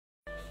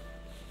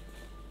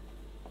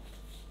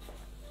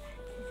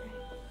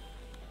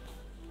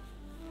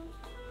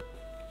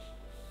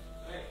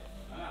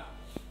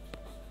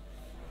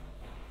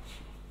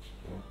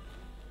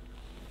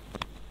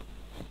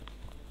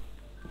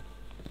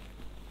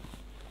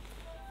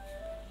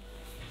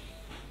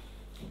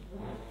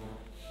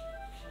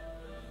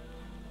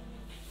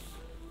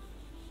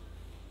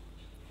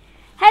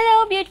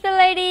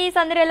ladies,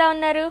 అందరూ ఎలా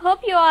ఉన్నారు?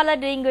 Hope you all are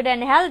doing good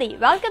and healthy.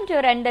 Welcome to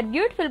another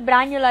beautiful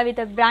brand new live with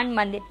a brand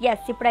Mandir. Yes,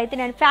 ఇప్పుడైతే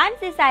నేను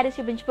fancy saris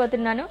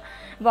చూపించబోతున్నాను.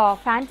 Wow,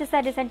 fancy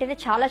saris అంటే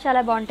చాలా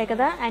చాలా బాగుంటాయి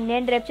కదా. అండ్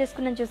నేను డ్రెప్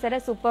చేసుకున్నాను, చూసారా,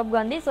 సూపర్గా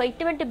ఉంది. సో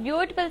ఇటువంటి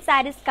బ్యూటిఫుల్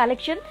సారీస్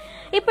కలెక్షన్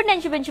ఇప్పుడు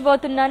నేను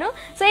చూపించబోతున్నాను.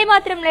 సో ఈ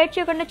మాత్రం లేట్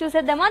చేయకుండా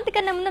చూసేద్దాము.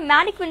 అంతకన్నా ముందు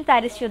మ్యానిక్విన్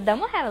సారీస్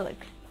చూద్దాము. Have a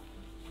look.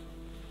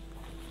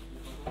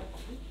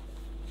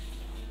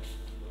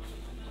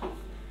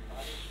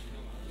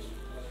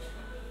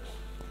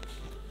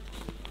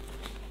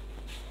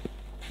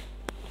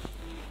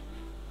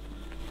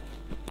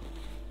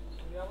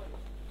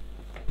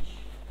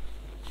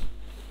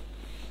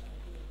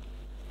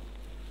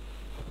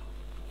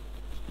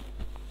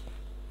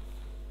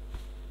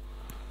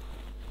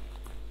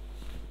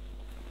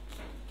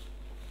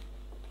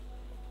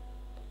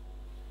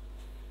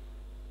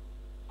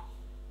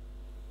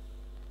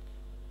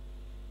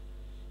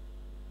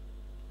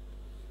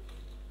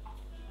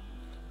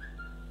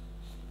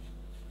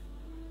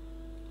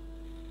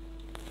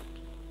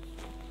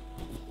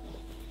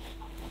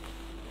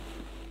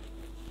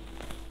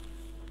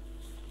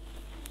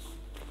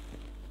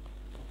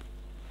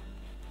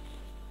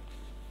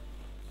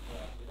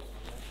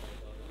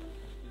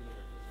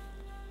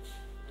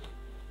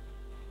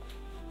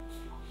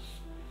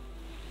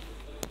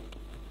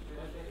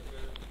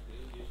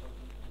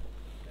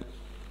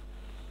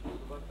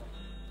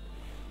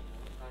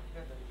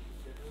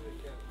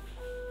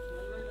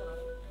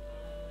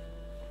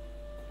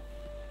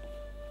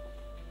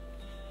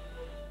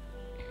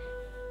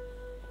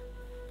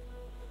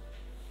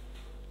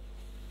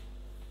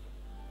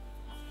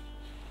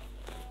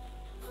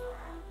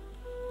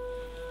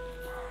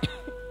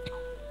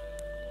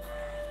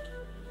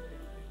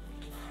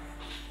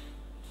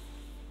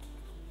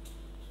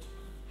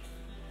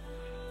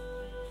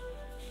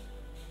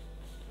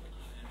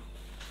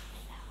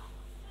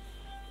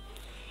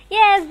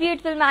 yes,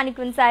 beautiful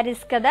mannequin sarees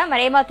kada.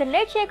 మరి ఏమాత్రం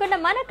లేట్ చేయకుండా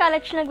మన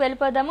కలెక్షన్కి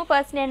వెళ్ళిపోదాము.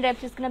 ఫస్ట్ నేను రేపు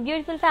చూసుకున్న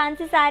beautiful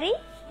fancy sorry.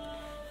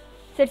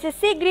 So it's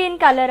sea green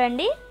colour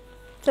అండి.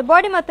 సో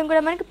బాడీ మొత్తం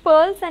కూడా మనకి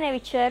పర్ల్స్ అనేవి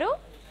ఇచ్చారు.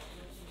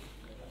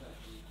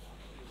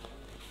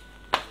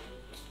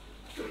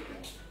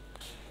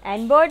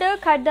 And border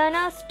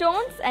ఖర్దానా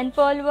stones and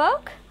pearl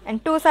work.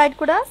 And two side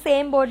కూడా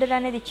సేమ్ బోర్డర్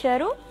అనేది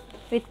ఇచ్చారు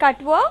విత్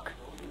కట్ వర్క్.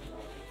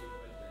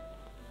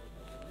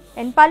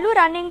 అండ్ పళ్ళు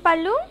రన్నింగ్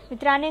పళ్ళు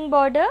విత్ రన్నింగ్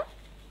బోర్డర్.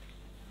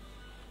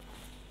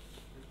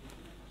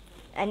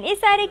 అండ్ ఈ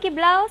సారీకి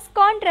బ్లౌజ్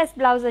కాంట్రాస్ట్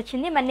బ్లౌజ్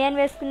వచ్చింది. మరి నేను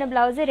వేసుకున్న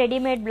బ్లౌజ్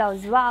రెడీమేడ్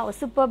బ్లౌజ్. వావ్,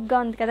 సూపర్గా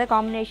ఉంది కదా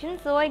కాంబినేషన్.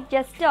 సో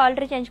జస్ట్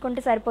ఆల్టర్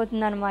చేయించుకుంటే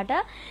సరిపోతుంది అనమాట.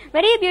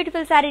 వెరీ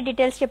బ్యూటిఫుల్ సారీ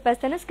డీటెయిల్స్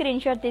చెప్పేస్తాను,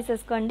 స్క్రీన్ షాట్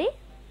తీసేసుకోండి.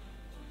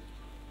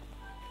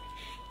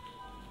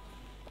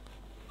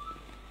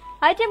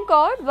 Item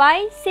code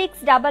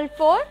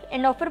Y644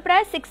 and offer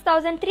price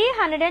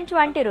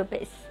 6,320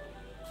 rupees.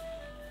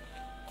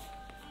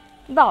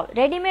 బావ్,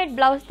 రెడీమేడ్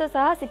బ్లౌజ్తో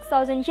సహా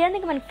 6,000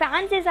 చేయందుకు మనకి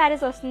ఫ్యాన్సీ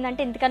శారీస్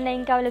వస్తుందంటే ఇంతకన్నా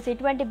ఏం కావాలి.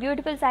 ఇటువంటి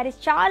బ్యూటిఫుల్ శారీస్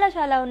చాలా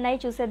చాలా ఉన్నాయి,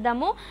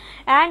 చూసేద్దాము.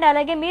 అండ్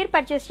అలాగే మీరు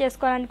పర్చేస్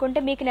చేసుకోవాలనుకుంటే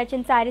మీకు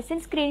నచ్చిన శారీస్ని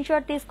స్క్రీన్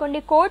షాట్ తీసుకోండి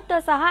కోడ్తో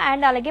సహా.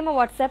 అండ్ అలాగే మా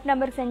వాట్సాప్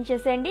నెంబర్కి సెండ్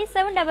చేసేయండి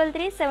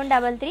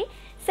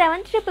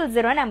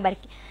 7337337000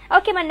 నెంబర్కి.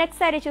 ఓకే, మన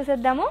నెక్స్ట్ శారీ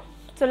చూసేద్దాము.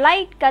 సో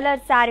లైట్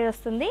కలర్ శారీ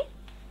వస్తుంది.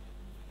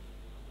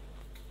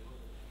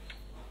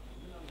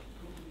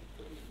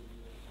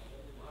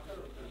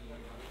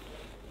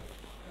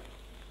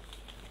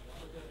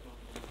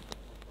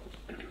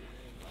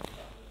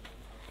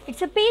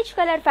 It's peach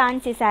colour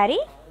fancy sari.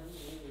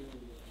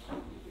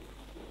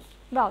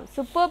 Wow,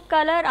 super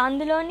colour,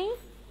 అందులోని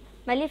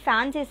మళ్ళీ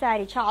ఫ్యాన్సీ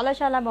శారీ చాలా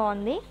చాలా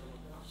బాగుంది.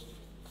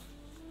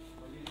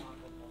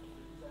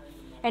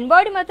 అండ్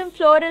బాడీ మొత్తం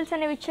ఫ్లోరల్స్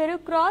అనేవి ఇచ్చారు.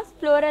 క్రాస్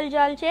ఫ్లోరల్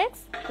జాల్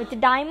చెక్స్ విత్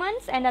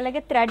డైమండ్స్ అండ్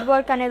అలాగే థ్రెడ్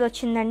వర్క్ అనేది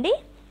వచ్చిందండి.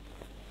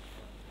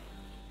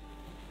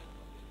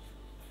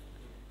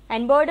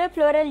 అండ్ బోర్డర్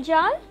ఫ్లోరల్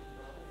జాల్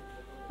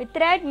విత్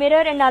థ్రెడ్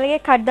మిర్రర్ అండ్ అలాగే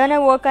ఖర్దానా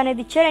వర్క్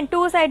అనేది ఇచ్చారు. అండ్ టూ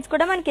సైడ్స్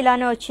కూడా మనకి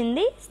ఇలానే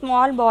వచ్చింది,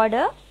 small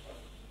border.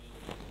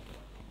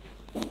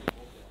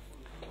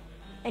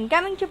 And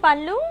coming to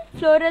పళ్ళు,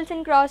 florals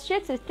and cross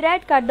checks with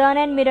thread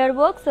ఖర్దానా and mirror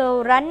work. So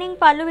running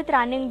పళ్ళు విత్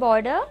రన్నింగ్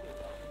బార్డర్.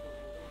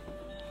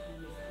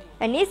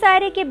 అండ్ ఈ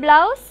శారీకి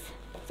బ్లౌజ్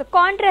సో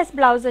కాంట్రాస్ట్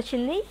బ్లౌజ్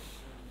వచ్చింది.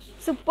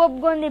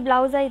 సూపర్గా ఉంది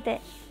బ్లౌజ్ అయితే.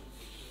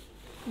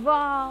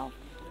 వావ్,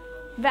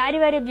 వెరీ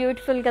వెరీ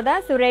బ్యూటిఫుల్ కదా.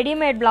 సో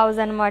రెడీమేడ్ బ్లౌజ్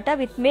అనమాట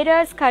విత్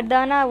మిర్రర్స్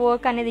ఖర్దానా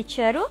వర్క్ అనేది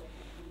ఇచ్చారు.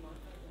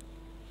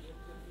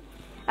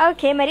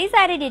 ఓకే, మరి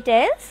sorry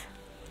details.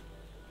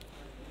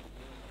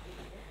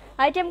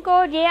 Item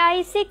code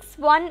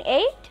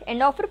AI618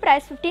 and offer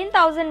price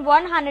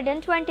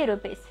 15,120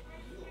 rupees.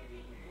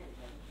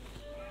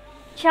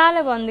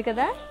 చాలా బాగుంది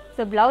కదా.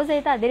 సో బ్లౌజ్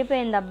అయితే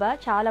అదిరిపోయింది అబ్బా,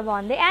 చాలా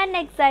బాగుంది. అండ్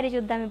నెక్స్ట్ సారీ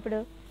చూద్దాం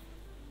ఇప్పుడు.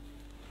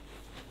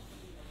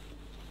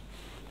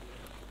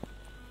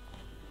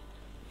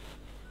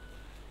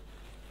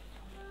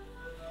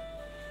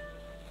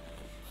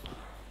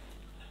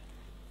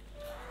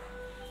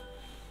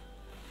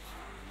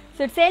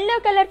 So it's yellow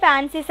colour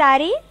fancy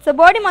sari. So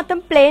body మొత్తం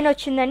ప్లెయిన్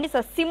వచ్చిందండి. సో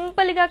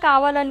సింపుల్గా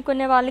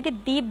కావాలనుకునే వాళ్ళకి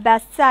ది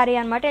బెస్ట్ శారీ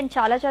అనమాట. అండ్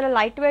చాలా చాలా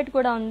లైట్ వెయిట్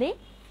కూడా ఉంది.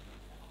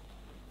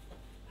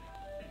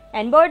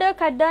 అండ్ బోర్డర్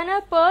కర్దానా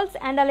పర్ల్స్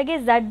అండ్ అలాగే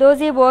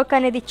జర్దోజీ వర్క్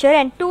అనేది ఇచ్చారు.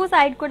 అండ్ 2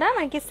 సైడ్ కూడా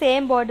మనకి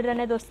సేమ్ బోర్డర్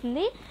అనేది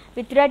వస్తుంది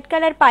with red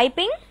colour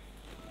piping.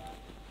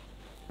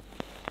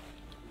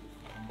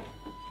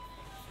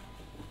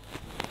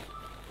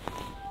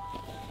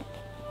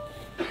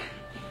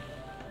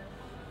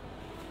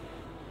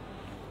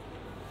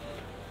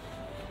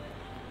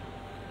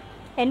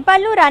 And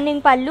పళ్ళు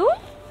రన్నింగ్ పళ్ళు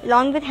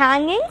along with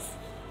hangings,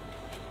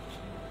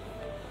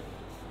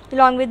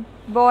 along with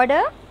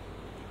border.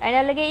 And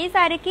అలాగే ఈ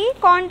సారీకి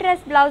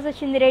కాంట్రాస్ట్ బ్లౌజ్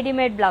వచ్చింది,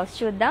 రెడీమేడ్ బ్లౌజ్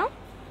చూద్దాం.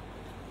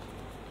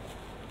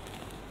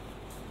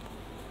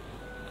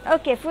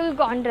 Okay, full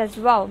contrast.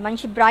 వావ్,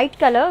 మంచి బ్రైట్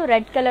కలర్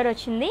రెడ్ కలర్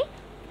వచ్చింది.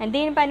 అండ్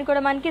దీనిపైన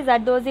కూడా మనకి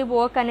జర్దోజీ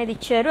వర్క్ అనేది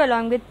ఇచ్చారు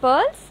along with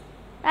pearls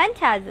and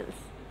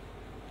ఛాజల్స్.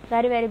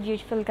 Very very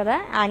beautiful కదా.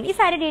 అండ్ ఈ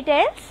sorry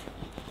details,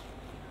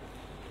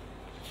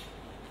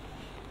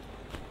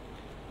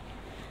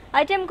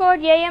 item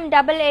code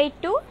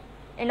AM882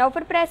 and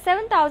offer price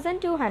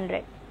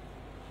 7,200.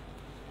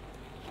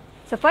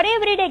 So for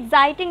everyday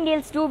exciting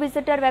deals, do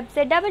visit our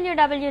website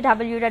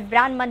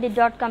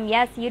www.brandmandir.com.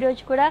 Yes, ee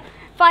roju kuda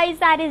 5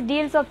 sarees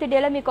deals of the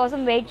day lo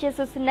meekosam wait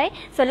chestunnai.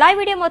 So live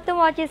video mottham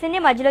watch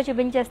chesindi majjalo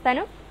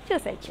chupinchestanu,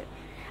 chuseyochu.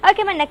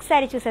 Okay, మన next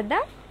saree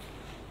చూసేద్దాం.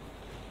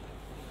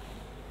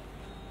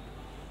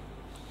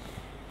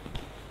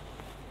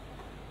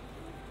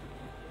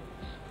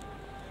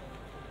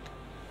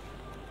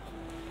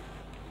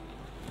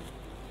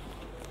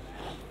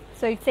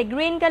 So it's a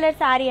green colour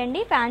sari అండి,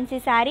 fancy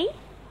sari,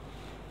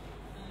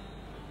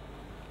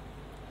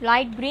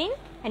 light green.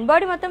 And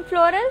body మొత్తం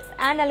florals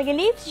and అలాగే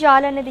leaves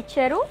జాల్ అనేది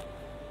ఇచ్చారు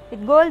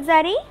with gold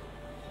zari.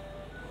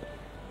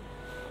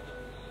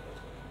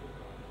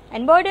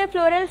 And border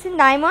florals in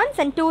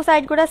diamonds and 2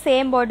 side కూడా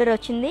same border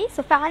వచ్చింది. సో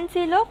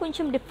ఫ్యాన్సీలో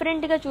కొంచెం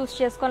డిఫరెంట్గా చూస్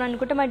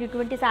చేసుకోవాలనుకుంటే మరి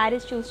ఇటువంటి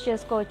శారీస్ చూస్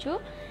చేసుకోవచ్చు.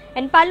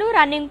 అండ్ పళ్ళు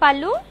రన్నింగ్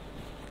పళ్ళు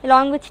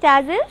అలాంగ్ విత్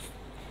టాజిల్స్.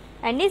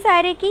 అండ్ ఈ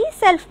శారీకి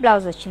సెల్ఫ్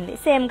బ్లౌజ్ వచ్చింది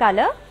సేమ్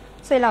కలర్.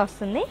 సో ఇలా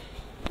వస్తుంది.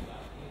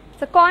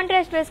 సో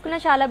కాంట్రాస్ట్ వేసుకున్న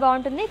చాలా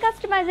బాగుంటుంది.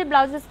 కస్టమైజ్డ్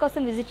బ్లౌజెస్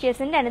కోసం విజిట్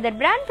చేసింది another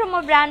brand from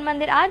our brand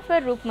Mandir are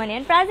for Roopmani.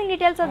 And pricing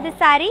details of this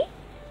sari,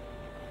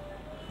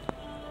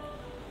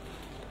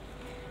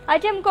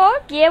 item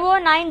code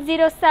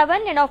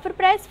AO907 and offer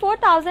price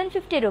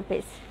 4,050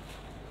 rupees.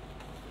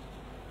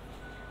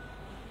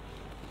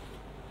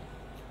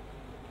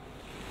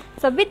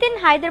 So with in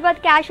Hyderabad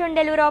cash on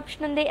delivery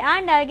option ఉంది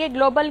and అలాగే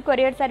global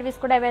courier service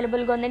కూడా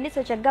అవైలబుల్గా ఉందండి. So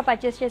చక్కగా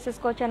purchase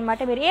చేసేసుకోవచ్చు అనమాట.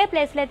 మీరు ఏ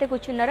ప్లేస్లో అయితే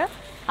కూర్చున్నారో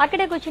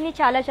అక్కడే కూర్చుని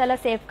చాలా చాలా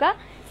సేఫ్గా.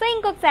 సో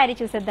ఇంకొక శారీ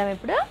చూసేద్దాం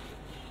ఇప్పుడు.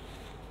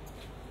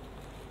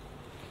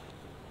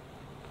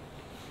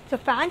 సో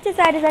ఫ్యాన్సీ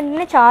శారీస్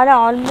అంటేనే చాలా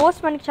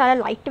ఆల్మోస్ట్ మనకి చాలా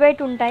లైట్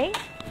వెయిట్ ఉంటాయి.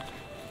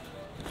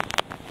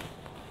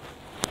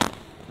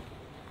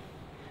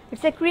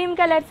 It's a cream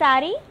colour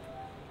sari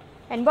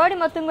and body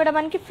మొత్తం కూడా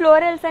మనకి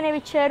ఫ్లోరల్స్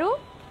అనేవి ఇచ్చారు.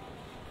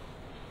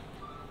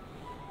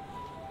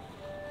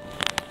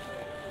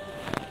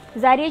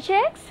 జరీ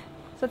చెక్స్,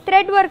 సో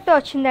థ్రెడ్ వర్క్తో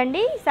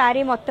వచ్చిందండి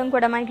శారీ మొత్తం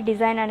కూడా మనకి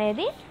డిజైన్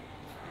అనేది.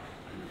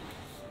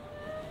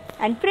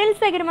 అండ్ ఫ్రిల్స్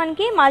దగ్గర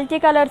మనకి మల్టీ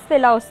కలర్స్తో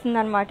ఇలా వస్తుంది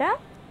అనమాట.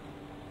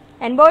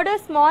 And border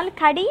small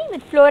khadi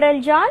with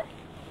floral జాల్.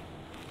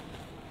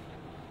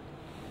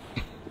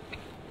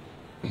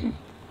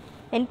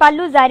 అండ్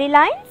పళ్ళు zari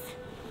lines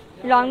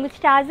long with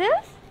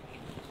tassels.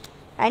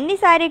 అన్ని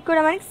శారీకి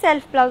కూడా మనకి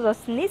సెల్ఫ్ బ్లౌజ్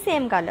వస్తుంది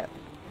సేమ్ కలర్.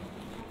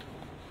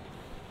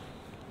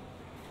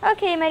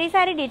 ఓకే, మరి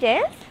sari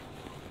details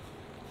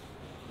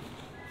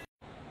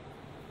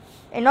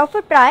and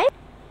offer price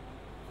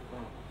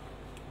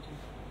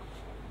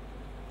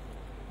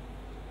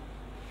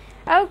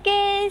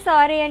okay,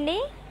 sorry andi,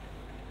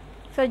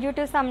 so due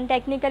to some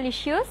technical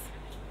issues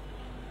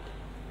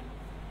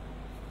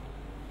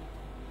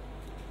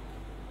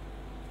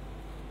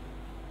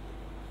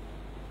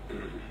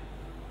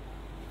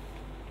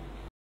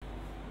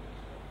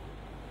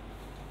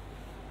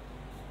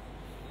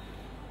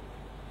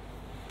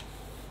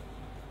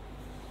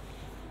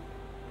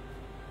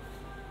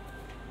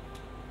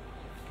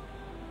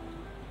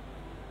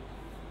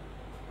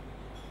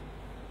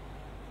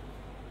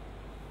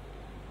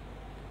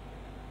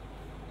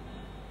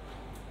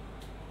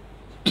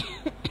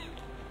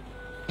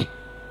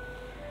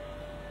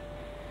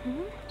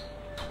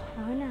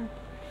అవునా.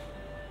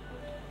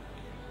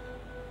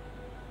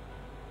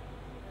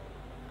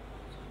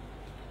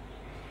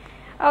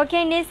 ఓకే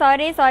అండి,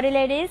 sorry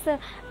ladies,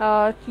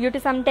 due to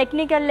some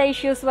technical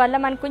issues వల్ల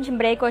మనకు కొంచెం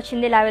బ్రేక్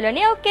వచ్చింది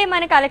లెవెల్లోని. ఓకే,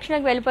 మన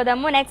కలెక్షన్కి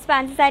వెళ్ళిపోదాము. Next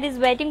fancy sari is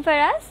waiting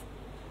for us.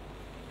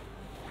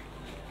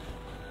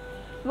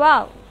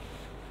 Wow,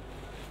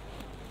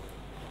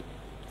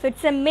 so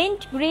it's a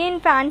mint green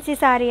fancy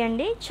sari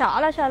అండి,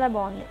 చాలా చాలా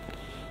బాగుంది.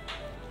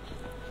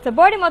 సో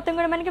బాడీ మొత్తం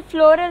కూడా మనకి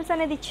ఫ్లోరల్స్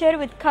అనేది ఇచ్చారు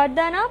విత్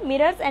ఖర్దానా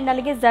మిరర్స్ అండ్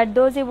అలాగే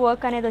జర్దోజీ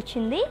వర్క్ అనేది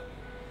వచ్చింది.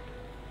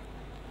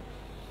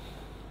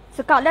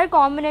 సో కలర్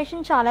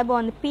కాంబినేషన్ చాలా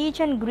బాగుంది,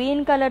 పీచ్ అండ్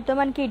గ్రీన్ కలర్తో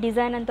మనకి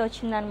డిజైన్ అంతా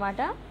వచ్చింది అనమాట.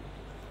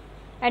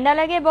 అండ్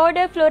అలాగే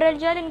border floral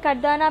gel and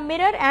ఖర్దానా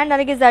mirror and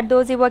అలాగే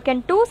జర్దోజీ వర్క్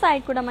అండ్ 2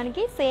 సైడ్ కూడా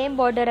మనకి సేమ్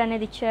బార్డర్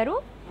అనేది ఇచ్చారు.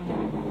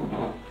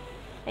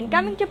 అండ్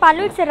కమింగ్ టు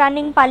పళ్ళు, ఇట్స్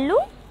రన్నింగ్ పళ్ళు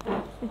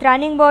with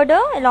running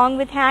border along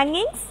with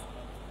hangings.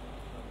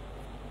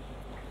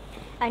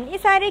 And ఈ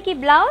శారీకి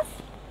బ్లౌజ్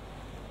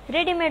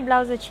రెడీమేడ్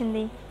బ్లౌజ్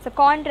వచ్చింది. సో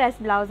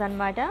కాంట్రాస్ట్ బ్లౌజ్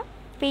అనమాట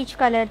పీచ్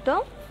కలర్తో.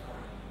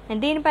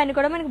 అండ్ దీనిపైన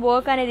కూడా మనకి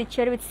వర్క్ అనేది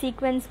ఇచ్చారు with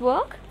sequence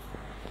work.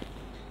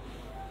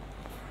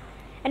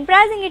 And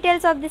pricing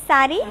details of this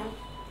sari.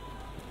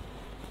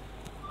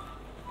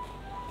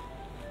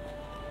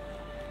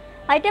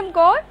 Item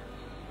code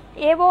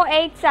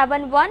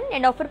AO871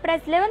 and offer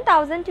price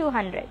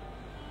 11,200.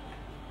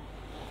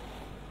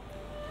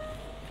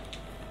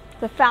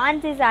 So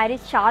fancy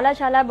saris చాలా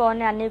చాలా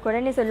బాగున్నాయి అన్నీ కూడా.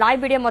 సో లైవ్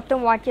వీడియో మొత్తం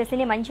వాచ్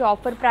చేసి మంచి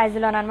ఆఫర్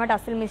ప్రైస్లో అనమాట,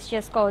 అసలు మిస్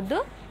చేసుకోవద్దు.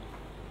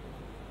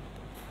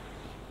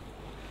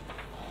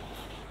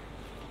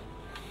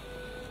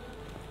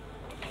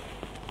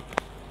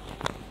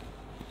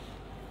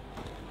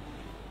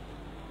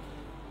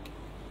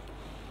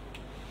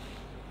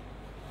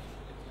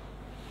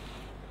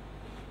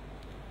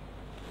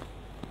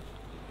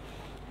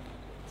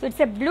 So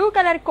it's a blue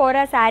colour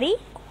Kora sari.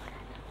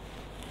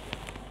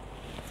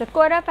 So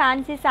Kora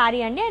fancy sari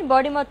అండి. అండ్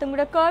బాడీ మొత్తం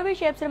కూడా కర్వీ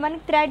షేప్స్లో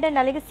మనకి థ్రెడ్ అండ్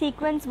అలాగే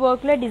సీక్వెన్స్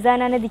వర్క్లో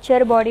డిజైన్ అనేది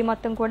ఇచ్చారు బాడీ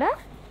మొత్తం కూడా.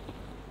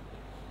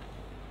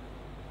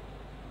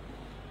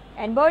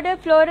 And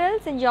border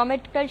florals and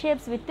geometrical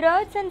shapes with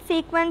threads and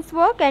sequence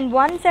work. And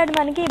one side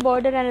మనకి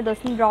బోర్డర్ అనేది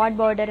వస్తుంది, బ్రాడ్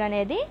బోర్డర్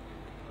అనేది.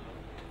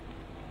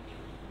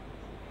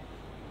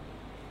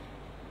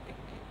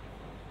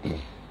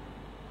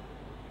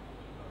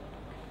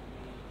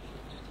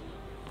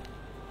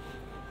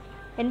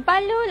 అండ్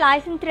పళ్ళు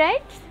లైసన్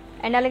థ్రెడ్స్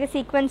అండ్ అలాగే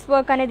సీక్వెన్స్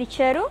వర్క్ అనేది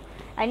ఇచ్చారు.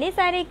 అండ్ ఈ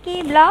శారీకి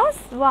బ్లౌజ్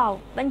వావ్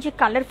మంచి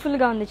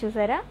కలర్ఫుల్గా ఉంది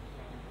చూసారా.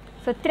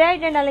 సో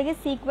థ్రెడ్ అండ్ అలాగే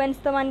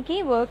సీక్వెన్స్తో మనకి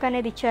వర్క్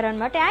అనేది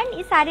ఇచ్చారనమాట. అండ్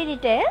ఈ sari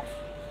details.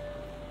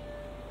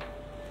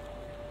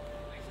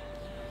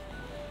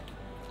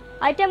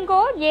 Item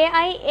code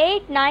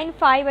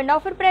AI895 and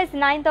offer price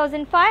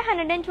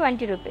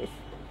 9,520 rupees.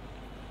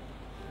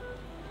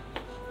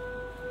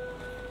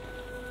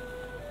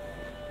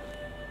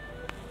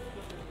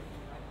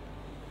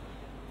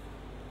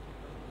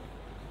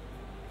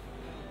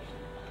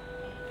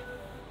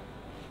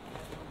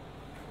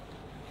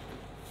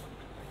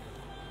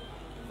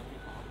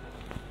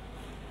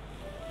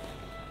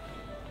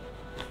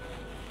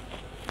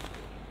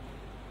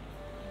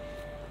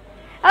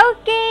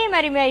 Okay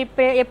మరి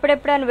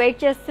ఎప్పుడెప్పుడు అని వెయిట్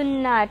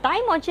చేస్తున్న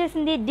టైం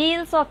వచ్చేసింది.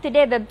 Deals of the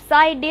day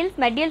website deals.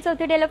 మరి డీల్స్ ఆఫ్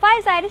ది డేలో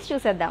 5 శారీస్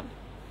చూసేద్దాం.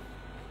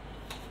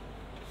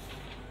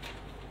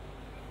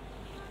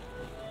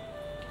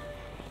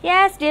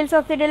 ఎస్, డీల్స్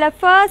ఆఫ్ ది డేలో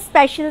first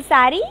special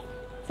sari.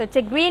 So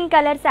it's a green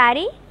colour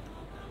sari.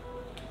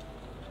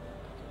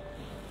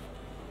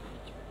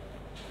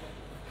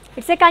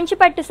 It's a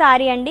కంచిపట్టు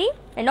శారీ అండి.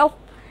 అండ్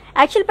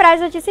యాక్చువల్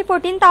ప్రైస్ వచ్చేసి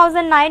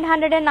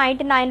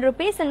 14,999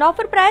 rupees and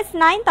offer price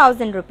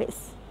 9,000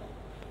 rupees.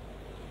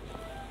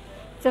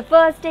 So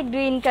first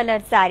green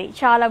colour sari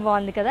చాలా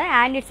బాగుంది కదా.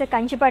 And it's a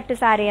కంచిపట్టు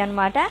శారీ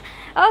అనమాట.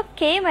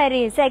 Okay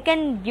మరి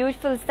సెకండ్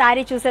బ్యూటిఫుల్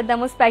శారీ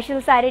చూసేద్దాము,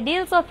 special sari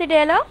deals of the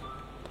డేలో.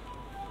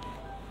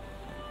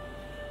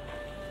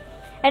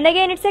 And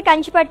again it's a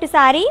Kanchipattu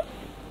sari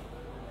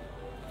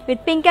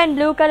with pink and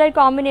blue colour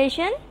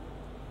combination.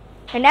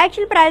 And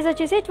actual price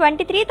వచ్చేసి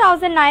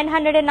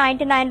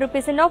 23,999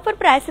 rupees and offer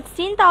price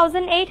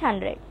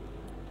 16,800.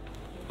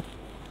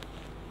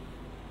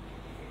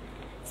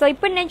 So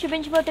ఇప్పుడు నేను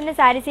చూపించబోతున్న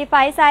శారీస్ ఈ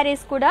 5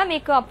 శారీస్ కూడా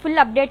మీకు ఫుల్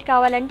అప్డేట్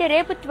కావాలంటే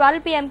రేపు 12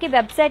 PM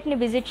వెబ్సైట్ని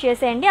విజిట్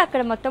చేసేయండి,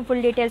 అక్కడ మొత్తం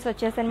ఫుల్ డీటెయిల్స్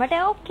వచ్చేస్తాయి అనమాట.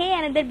 Okay,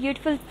 another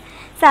beautiful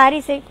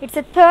saris. It's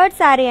a third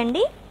sari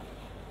అండి,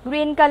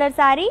 గ్రీన్ కలర్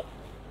శారీ,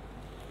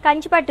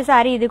 కంచిపట్టు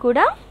శారీ ఇది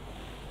కూడా.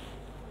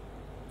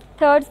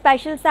 Third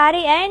special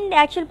sari and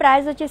actual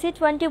price వచ్చేసి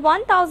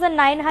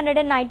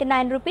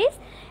 21,999 rupees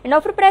and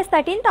offer price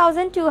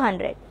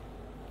 13,200.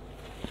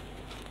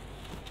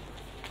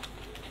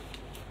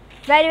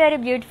 Very very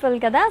beautiful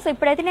కదా. సో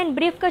ఇప్పుడైతే నేను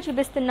బ్రీఫ్గా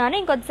చూపిస్తున్నాను,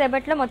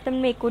 ఇంకొద్దిసేపట్లో మొత్తం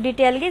మీకు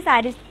డీటెయిల్గా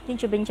శారీస్ని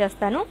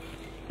చూపించేస్తాను.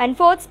 And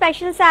fourth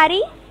special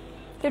sari,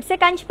 it's a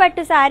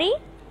Kanchipattu sari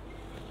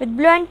with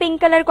blue and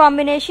pink colour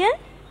combination.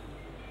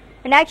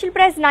 And actual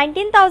price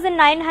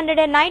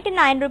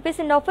 19,999 rupees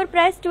and offer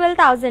price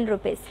 12,000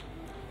 rupees.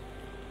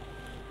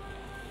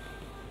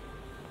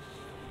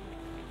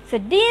 So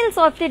deals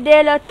of the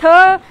డేలో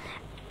third.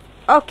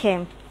 Okay,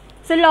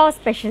 so last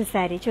special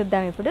sari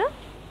చూద్దాం ఇప్పుడు.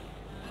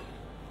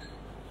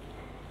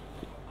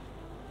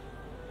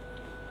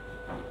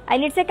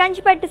 And it's a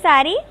Kanchipattu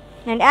sari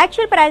and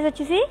actual price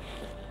వచ్చేసి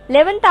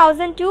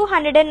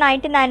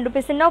 11,299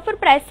 rupees and offer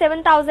price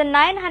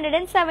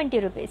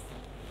 7,970 rupees.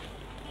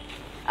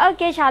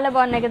 Okay, చాలా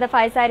బాగున్నాయి కదా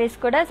 5 శారీస్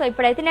కూడా. So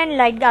ఇప్పుడైతే నేను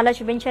లైట్గా అలా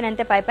చూపించాను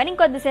అంతే పై పని,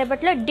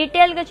 ఇంకొద్దిసేపట్లో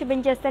డీటెయిల్గా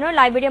చూపించేస్తాను.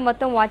 లైవ్ వీడియో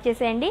మొత్తం వాచ్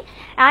చేసేయండి.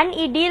 అండ్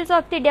ఈ డీల్స్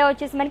ఆఫ్ ది డే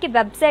వచ్చేసి మనకి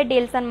వెబ్సైట్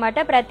డీల్స్ అనమాట.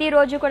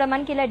 ప్రతిరోజు కూడా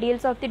మనకి ఇలా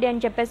డీల్స్ ఆఫ్ ది డే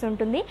అని చెప్పేసి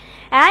ఉంటుంది.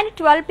 అండ్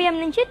 12 PM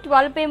నుంచి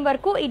 12 PM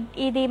వరకు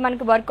ఇది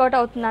మనకి వర్కౌట్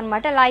అవుతుంది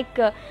అనమాట.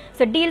 Like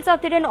so deals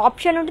of the day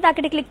option ఉంటుంది,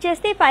 అక్కడ క్లిక్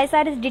చేస్తే 5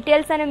 శారీస్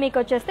డీటెయిల్స్ అనేవి మీకు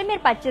వచ్చేస్తే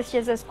మీరు పర్చేస్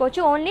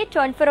చేసేసుకోవచ్చు. ఓన్లీ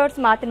 24 hours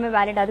మాత్రమే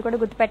వ్యాలిడ్, అది కూడా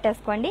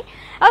గుర్తుపెట్టేసుకోండి.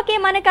 ఓకే,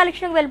 మన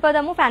కలెక్షన్కి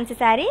వెళ్ళిపోదాము. Fancy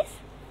saris.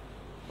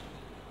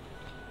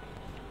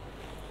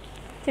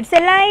 It's a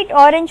light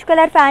orange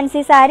color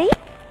fancy saree.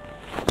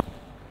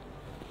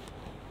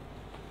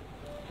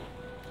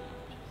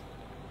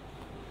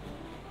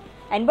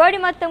 And body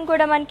మొత్తం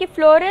కూడా మనకి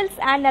ఫ్లోరల్స్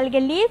అండ్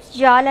అలాగే లీవ్స్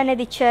జాల్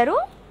అనేది ఇచ్చారు.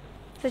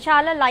 సో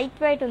చాలా లైట్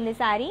వెయిట్ ఉంది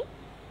sari.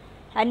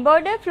 And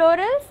border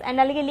florals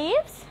and అలాగే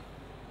లీవ్స్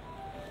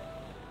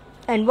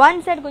అండ్ వన్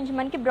సైడ్ కొంచెం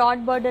మనకి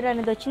బ్రాడ్ బార్డర్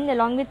అనేది వచ్చింది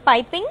అలాంగ్ విత్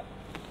పైపింగ్.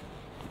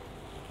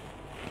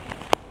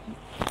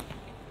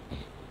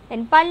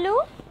 అండ్ పళ్ళు,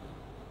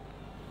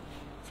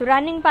 సో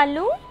రన్నింగ్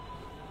పళ్ళు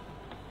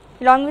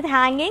అలాంగ్ విత్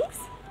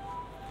హ్యాంగింగ్స్.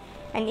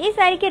 అండ్ ఈ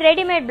శారీకి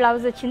రెడీమేడ్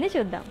బ్లౌజ్ వచ్చింది,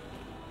 చూద్దాం.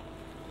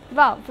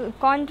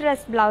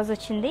 కాంట్రాస్ట్ బ్లౌజ్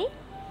వచ్చింది.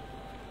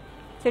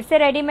 So it's a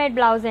readymade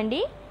blouse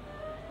అండి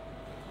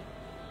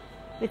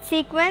విత్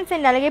సీక్వెన్స్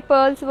అండ్ అలాగే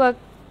పర్ల్స్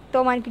వర్క్తో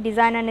మనకి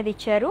డిజైన్ అనేది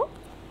ఇచ్చారు.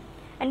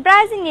 And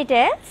pricing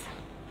details,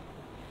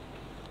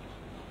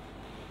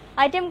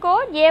 item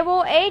code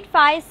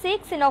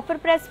AO856 and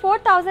offer price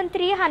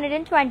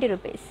 4320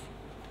 rupees.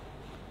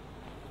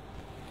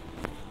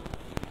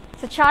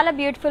 So చాలా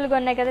బ్యూటిఫుల్గా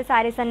ఉన్నాయి కదా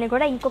శారీస్ అన్నీ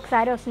కూడా. ఇంకొక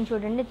శారీ వస్తుంది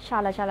చూడండి,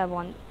 చాలా చాలా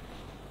బాగుంది.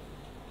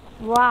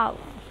 వావ్,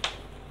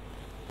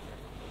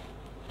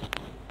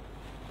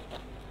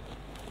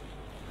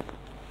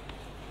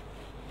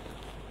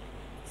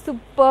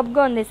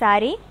 సూపర్గా ఉంది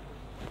sari.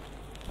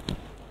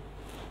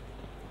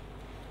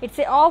 It's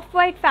a off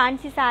white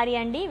fancy sari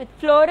అండి with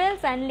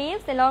florals and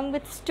leaves along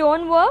with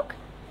stone work.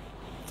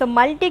 So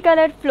multi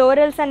colour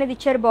florals అనేది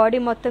ఇచ్చారు బాడీ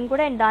మొత్తం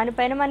కూడా. అండ్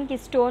దానిపైన మనకి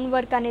స్టోన్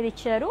వర్క్ అనేది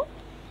ఇచ్చారు.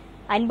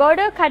 And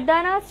border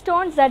ఖర్దానా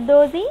stone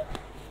zardozi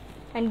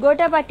and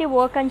gota patti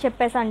work అని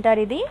చెప్పేసి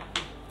అంటారు ఇది.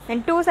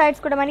 అండ్ టూ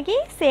సైడ్స్ కూడా మనకి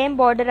సేమ్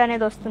బార్డర్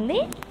అనేది వస్తుంది.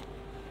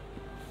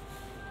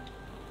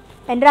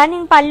 అండ్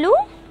రన్నింగ్ పళ్ళు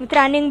విత్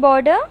రన్నింగ్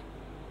బార్డర్.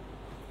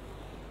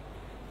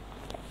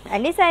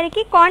 అండ్ ఈ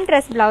శారీకి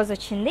కాంట్రాస్ట్ బ్లౌజ్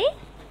వచ్చింది.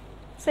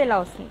 సో ఇలా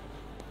వస్తుంది.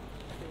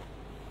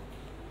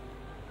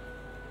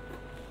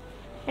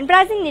 And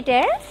pricing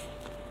details,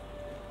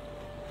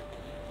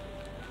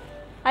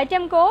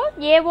 item code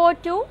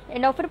AO2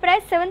 and offer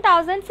price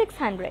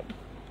 7600.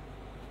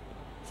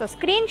 So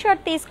screen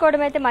shot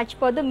తీసుకోవడం అయితే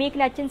మర్చిపోద్దు. మీకు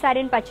నచ్చిన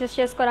శారీని పర్చేస్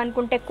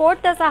చేసుకోవాలనుకుంటే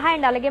కోడ్తో సహా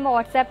అండ్ అలాగే మా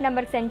వాట్సాప్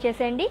నెంబర్కి సెండ్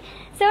చేసేయండి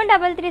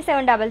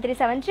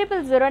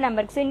 7337337000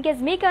 నెంబర్కి. సో ఇన్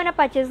కేస్ మీకు ఏమైనా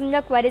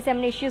పర్చేసింగ్గా క్వరీస్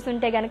ఏమైనా ఇష్యూస్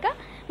ఉంటే కనుక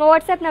మా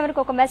వాట్సాప్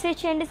నెంబర్కి ఒక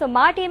మెసేజ్ చేయండి. సో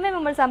మా టీమే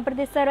మిమ్మల్ని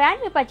సంప్రదిస్తారు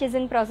అండ్ మీ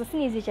పర్చేసింగ్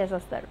ప్రాసెస్ని ఈజీ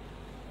చేసేస్తారు.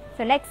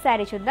 సో నెక్స్ట్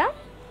శారీ చూద్దాం.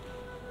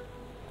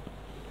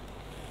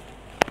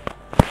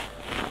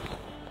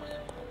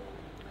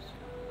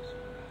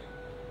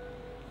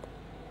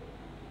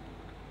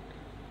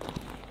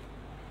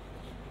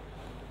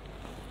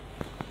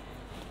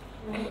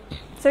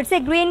 So it's a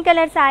green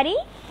colour sari.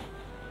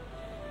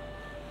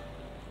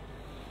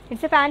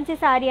 It's a fancy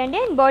sari అండి.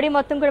 అండ్ బాడీ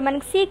మొత్తం కూడా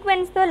మనకి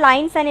సీక్వెన్స్తో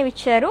లైన్స్ అనేవి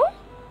ఇచ్చారు.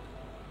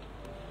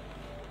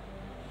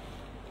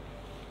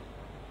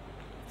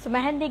 So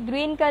mehndi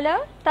green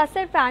colour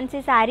tussar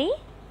fancy sari.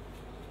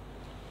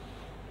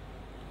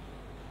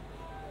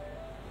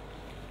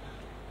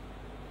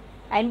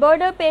 And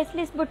border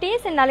paisleys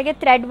buttis and అలాగే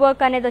థ్రెడ్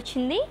వర్క్ అనేది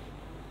వచ్చింది.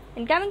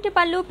 అండ్ కమింగ్ టు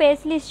పళ్ళు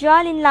పేస్లీస్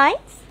జాల్ ఇన్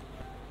లైన్స్.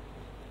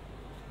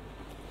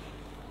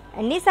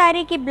 అండ్ ఈ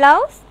శారీకి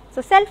బ్లౌజ్, సో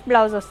సెల్ఫ్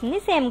బ్లౌజ్ వస్తుంది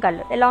same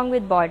colour along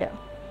with border.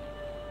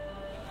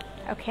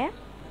 Okay,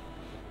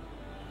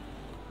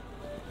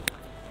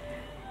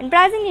 and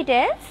pricing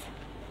details,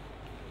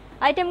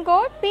 item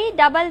code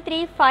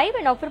P335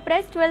 and offer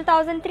price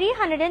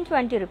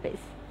 12320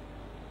 rupees.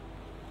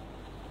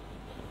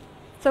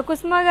 So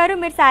కుసుమ గారు,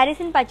 మీరు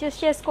శారీస్ని పర్చేస్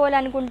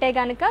చేసుకోవాలనుకుంటే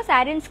కనుక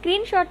శారీని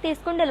స్క్రీన్ షాట్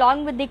తీసుకుంటే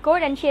along with the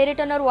code and share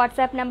it on our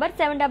WhatsApp number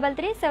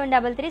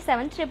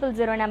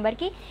 7337337000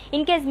 నెంబర్కి.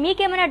 In case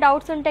మీకు ఏమైనా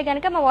doubts ఉంటే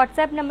కనుక మా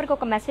వాట్సాప్ నెంబర్కి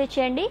ఒక మెసేజ్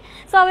చేయండి.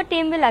 So our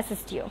team will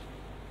assist you.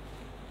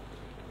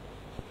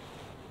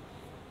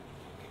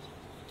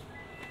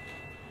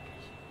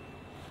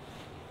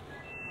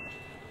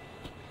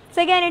 So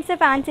again it's a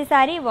fancy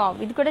sari. Wow,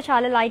 ఇది కూడా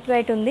చాలా లైట్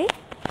వెయిట్ ఉంది.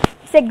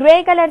 It's a grey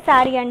colour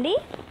sari అండి.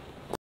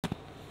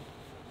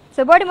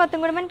 సో బాడీ మొత్తం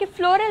కూడా మనకి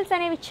ఫ్లోరల్స్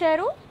అనేవి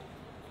ఇచ్చారు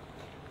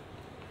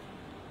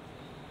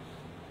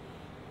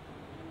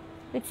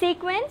విత్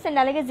సీక్వెన్స్ అండ్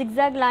అలాగే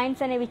జిగ్జాగ్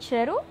లైన్స్ అనేవి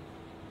ఇచ్చారు.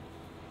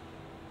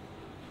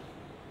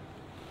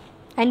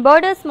 And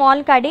border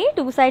small kadhi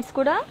two sides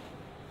కూడా.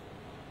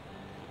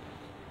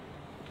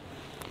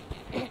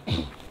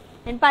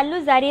 అండ్ పళ్ళు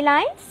zari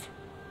lines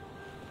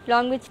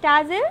long with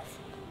tassels.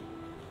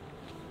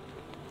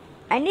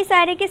 And ఈ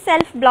శారీకి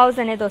సెల్ఫ్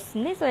బ్లౌజ్ అనేది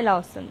వస్తుంది. సో ఇలా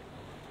వస్తుంది.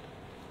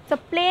 సో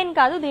ప్లెయిన్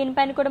కాదు,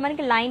 దీనిపైన కూడా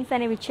మనకి లైన్స్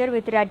అనేవి ఇచ్చారు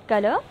with red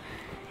colour.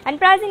 And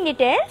pricing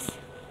details,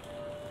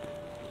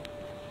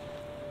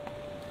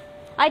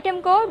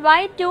 item code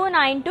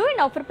Y292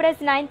 and offer price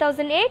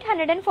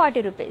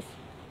 9840 rupees.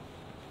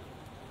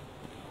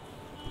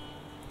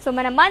 So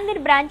మన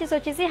మందిర్ బ్రాంచెస్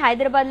వచ్చేసి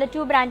హైదరాబాద్లో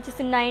 2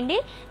 బ్రాంచెస్ ఉన్నాయండి.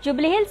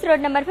 Jubilee hills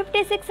road number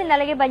 56 and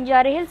అలాగే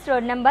Banjara hills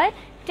road number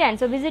 10.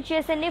 So visit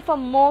చేసండి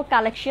for more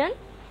collection.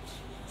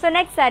 So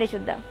next sari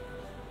చూద్దాం.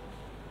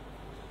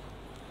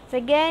 So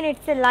again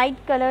it's a light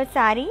color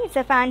saree, it's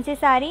a fancy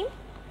saree.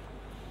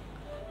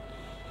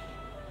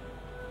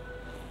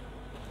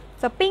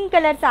 So pink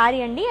colour sari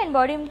అండి. And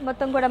body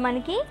మొత్తం కూడా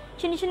మనకి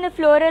చిన్న చిన్న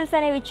florals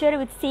అనేవి ఇచ్చారు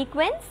విత్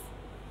సీక్వెన్స్,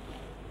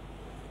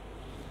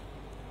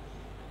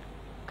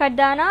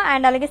 కడ్డానా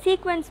అండ్ అలాగే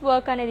సీక్వెన్స్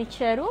వర్క్ అనేది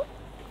ఇచ్చారు.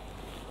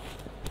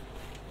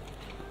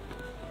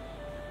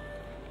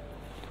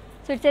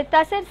 So it's a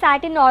tussar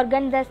satin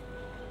organza.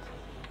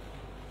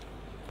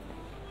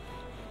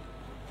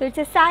 So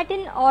it's a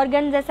satin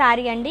organza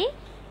sari అండి.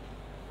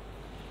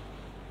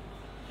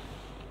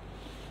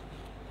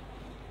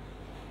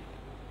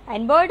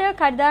 And border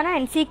ఖర్దానా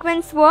and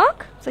sequence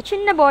work. So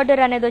చిన్న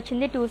బోర్డర్ అనేది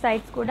వచ్చింది 2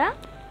 సైడ్స్ కూడా.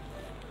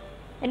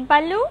 అండ్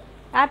పళ్ళు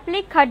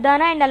యాప్లిక్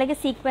ఖర్దానా అండ్ అలాగే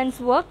sequence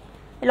work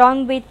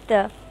along with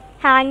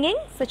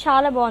hanging. So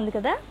చాలా బాగుంది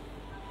కదా.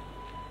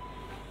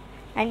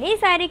 అండ్ ఈ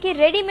శారీకి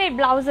రెడీమేడ్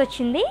బ్లౌజ్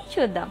వచ్చింది,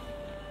 చూద్దాం.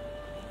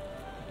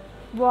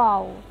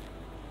 Wow,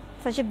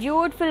 such a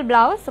beautiful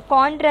blouse.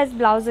 Contrast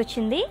blouse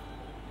వచ్చింది.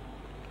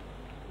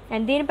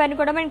 అండ్ దీనిపైన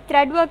కూడా మనకి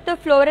థ్రెడ్ వర్క్తో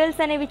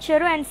ఫ్లోరల్స్ అనేవి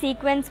ఇచ్చారు and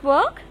sequence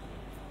work.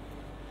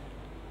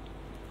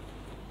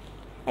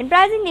 And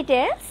pricing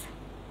details.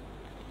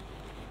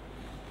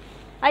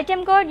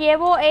 Item code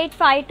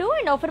AO852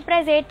 and offer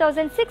price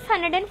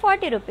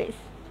 8,640 rupees.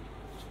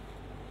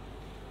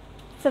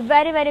 So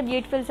very very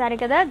beautiful sari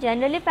కదా.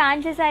 జనరల్లీ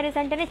ఫ్యాన్సీ శారీస్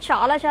అంటేనే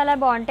చాలా చాలా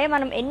బాగుంటాయి.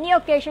 మనం ఎన్ని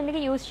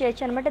ఒకేషన్కి యూస్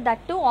చేయొచ్చు అనమాట.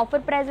 దట్టు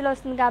ఆఫర్ ప్రైస్లో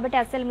వస్తుంది కాబట్టి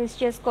అస్సలు మిస్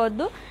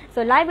చేసుకోవద్దు. సో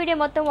లైవ్ వీడియో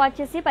మొత్తం వాచ్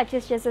చేసి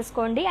పర్చేస్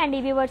చేసేసుకోండి. అండ్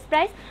ఈ వ్యూవర్స్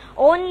ప్రైస్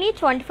ఓన్లీ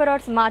 24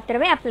 hours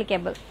మాత్రమే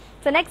అప్లికేబుల్.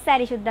 సో నెక్స్ట్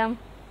శారీ చూద్దాం.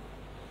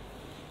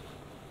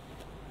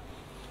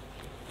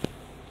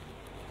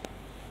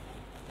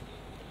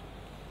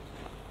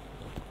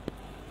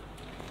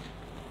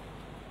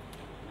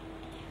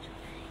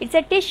 It's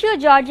a tissue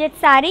georgette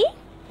sari.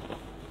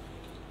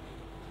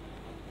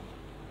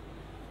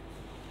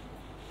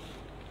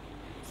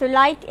 So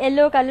light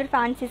yellow colour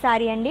fancy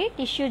sari అండి.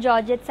 Tissue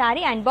georgette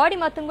sari and body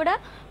మొత్తం కూడా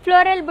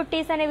ఫ్లోరల్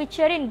బుట్టీస్ అనేవి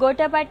ఇచ్చారు. ఇన్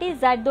గోటాపాటి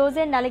జర్దోజ్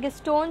అండ్ అలాగే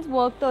స్టోన్స్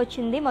వర్క్తో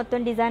వచ్చింది మొత్తం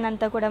డిజైన్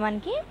అంతా కూడా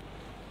మనకి.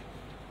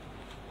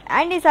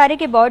 అండ్ ఈ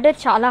శారీకి బార్డర్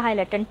చాలా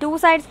హైలైట్ అండ్ 2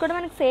 sides కూడా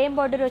మనకి సేమ్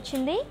బార్డర్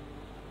వచ్చింది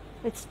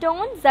విత్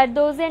స్టోన్స్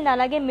జర్దోజ్ అండ్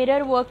అలాగే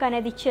మిర్రర్ వర్క్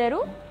అనేది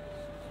ఇచ్చారు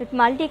with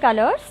multi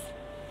colours.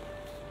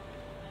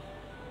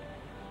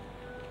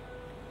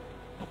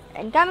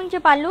 And coming to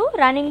పళ్ళు,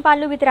 రన్నింగ్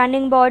పళ్ళు విత్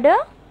రన్నింగ్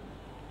బార్డర్.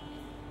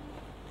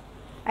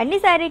 అన్ని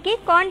శారీకి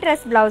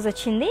కాంట్రాస్ట్ బ్లౌజ్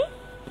వచ్చింది.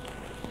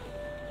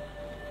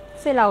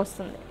 సో ఇలా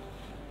వస్తుంది.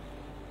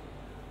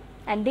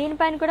 అండ్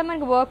దీనిపైన కూడా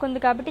మనకి వర్క్ ఉంది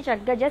కాబట్టి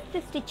చక్కగా జస్ట్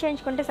స్టిచ్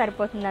చేయించుకుంటే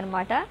సరిపోతుంది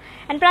అనమాట.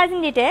 And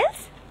pricing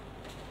details.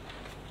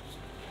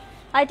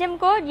 Item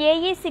code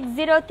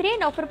AE603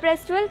 and offer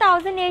price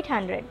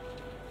 12,800.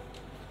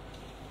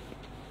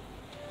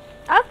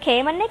 Okay,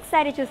 మన నెక్స్ట్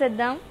శారీ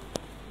చూసేద్దాం.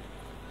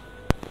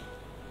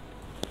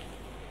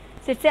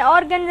 So it's a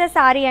organza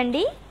sari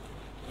అండి.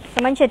 సో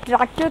మంచి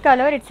attractive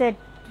colour. It's a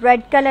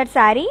red colour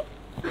sari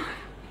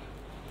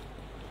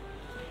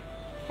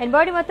and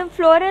body మొత్తం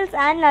ఫ్లోరల్స్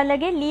అండ్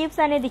అలాగే లీవ్స్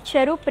అనేది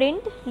ఇచ్చారు,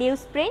 ప్రింట్,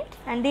 లీవ్స్ ప్రింట్.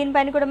 అండ్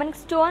దీనిపైన కూడా మనకి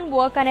స్టోన్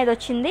వర్క్ అనేది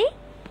వచ్చింది.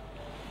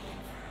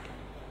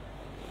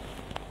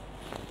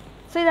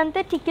 సో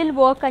ఇదంతా టికిల్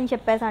వర్క్ అని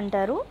చెప్పేసి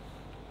అంటారు.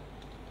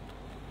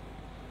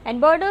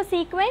 అండ్ బోర్డర్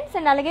సీక్వెన్స్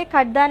అండ్ అలాగే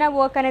ఖర్దానా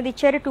వర్క్ అనేది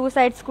ఇచ్చారు 2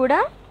 sides కూడా.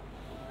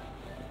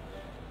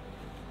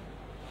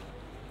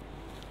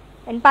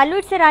 అండ్ పళ్ళు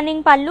ఇట్స్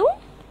రన్నింగ్ పళ్ళు.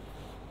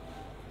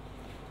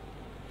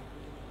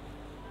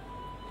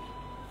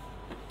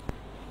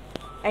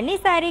 అండ్ ఈ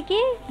శారీకి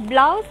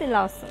బ్లౌజ్ ఇలా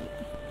వస్తుంది.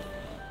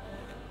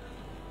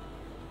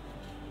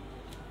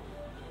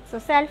 So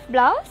self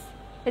blouse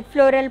with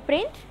floral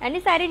print. And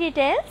ఈ sari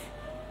details.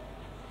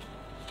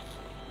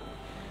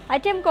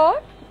 Item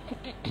code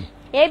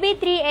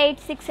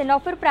AB386 and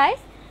offer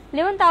price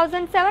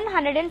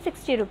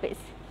 11,760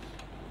 rupees.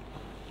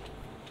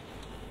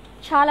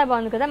 చాలా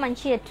బాగుంది కదా,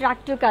 మంచి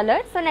attractive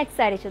colour. So next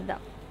sari చూద్దాం.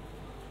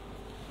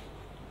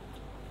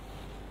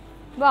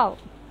 Wow,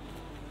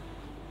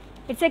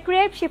 it's a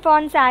crepe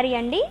chiffon sari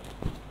అండి.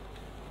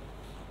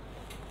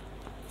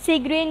 Sea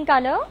green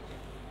colour.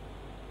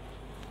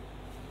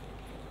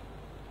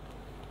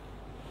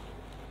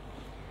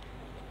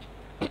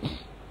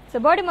 So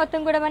body మొత్తం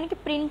కూడా మనకి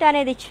ప్రింట్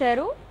అనేది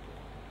ఇచ్చారు.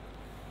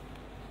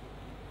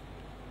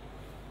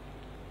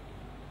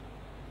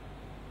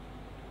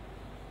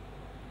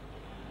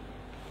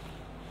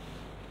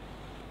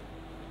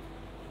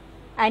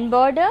 And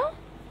border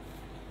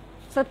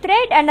so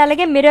thread and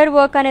అలాగే మిర్రర్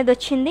వర్క్ అనేది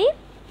వచ్చింది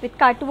with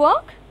cut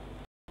work.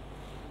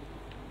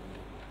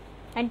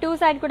 And 2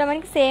 sides కూడా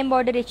మనకి సేమ్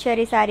బార్డర్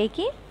ఇచ్చారు ఈ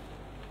శారీకి.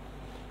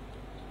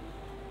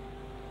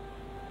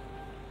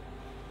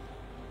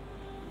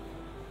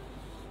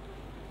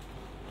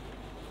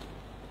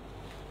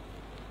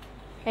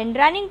 అండ్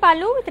రన్నింగ్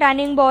పళ్ళు విత్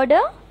రన్నింగ్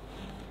బార్డర్.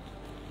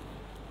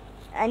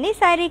 అండ్ ఈ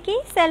శారీకి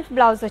సెల్ఫ్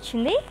బ్లౌజ్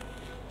వచ్చింది.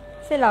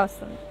 సో ఇలా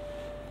వస్తుంది.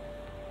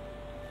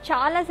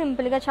 చాలా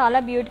సింపుల్గా చాలా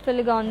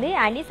బ్యూటిఫుల్గా ఉంది.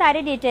 అండ్ ఈ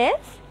sari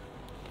details.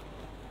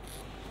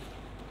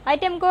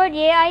 Item code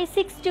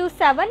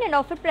AI627 and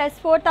offer price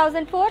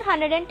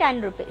 4,410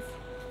 rupees.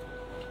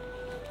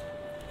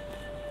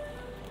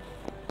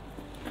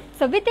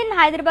 So with in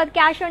Hyderabad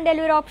cash on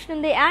delivery option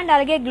ఉంది అండ్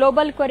అలాగే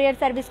గ్లోబల్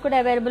కొరియర్ సర్వీస్ కూడా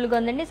అవైలబుల్గా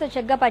ఉందండి. సో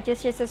చక్కగా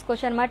పర్చేస్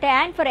చేసేసుకోవచ్చు అనమాట.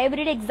 And for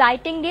everyday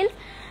exciting deals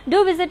do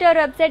visit our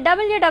website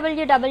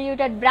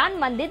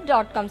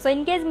www.brandmandir.com. So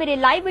in case మీరు ఈ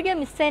లైవ్ వీడియో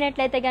మిస్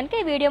అయినట్లయితే కనుక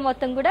ఈ వీడియో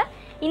మొత్తం కూడా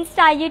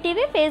ఇన్స్టా,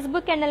 యూటీవీ,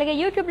 ఫేస్బుక్ అండ్ అలాగే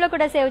యూట్యూబ్లో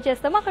కూడా సేవ్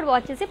చేస్తాము. అక్కడ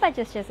వాచ్ చేసి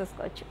పర్చేస్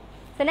చేసేసుకోవచ్చు.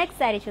 సో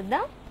నెక్స్ట్ శారీ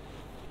చూద్దాం.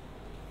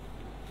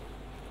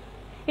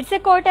 ఇట్స్ ఎ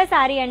కోటా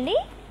శారీ అండి.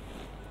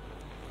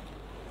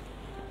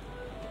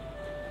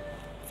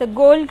 So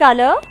gold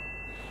colour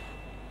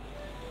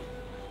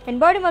and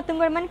body మొత్తం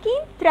కూడా మనకి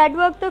థ్రెడ్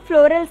వర్క్తో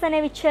ఫ్లోరల్స్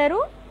అనేవి ఇచ్చారు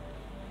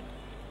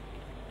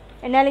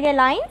అండ్ అలాగే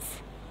lines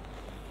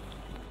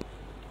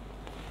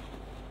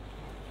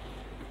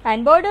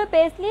and border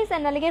paisleys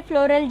and అలాగే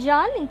ఫ్లోరల్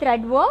జాల్ in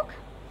thread work.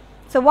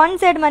 So one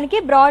side మనకి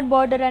బ్రాడ్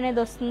బార్డర్ అనేది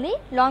వస్తుంది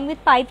లాంగ్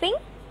విత్ పైపింగ్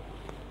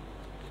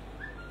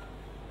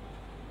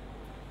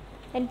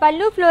అండ్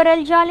పళ్ళు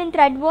ఫ్లోరల్ జాల్ ఇన్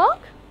థ్రెడ్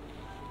వర్క్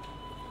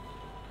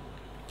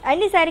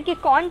అండ్ ఈ సారీకి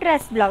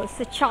కాంట్రాస్ట్ బ్లౌజ్.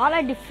 చాలా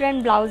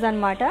డిఫరెంట్ బ్లౌజ్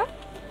అనమాట.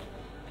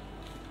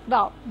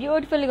 వావ్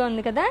బ్యూటిఫుల్గా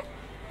ఉంది కదా.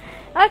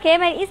 ఓకే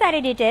మరి ఈ sorry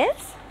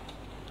details.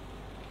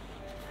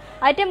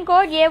 Item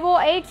code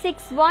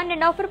AO861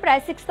 and offer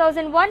price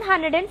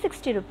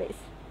 6160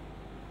 rupees.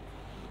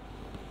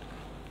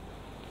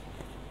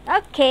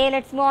 Okay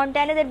let's move on to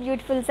another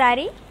beautiful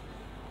sorry.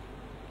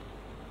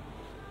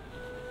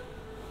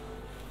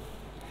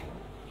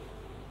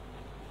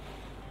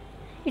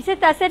 It's a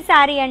tussar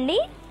sorry అండి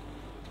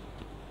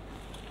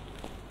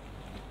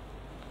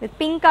with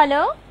pink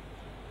colour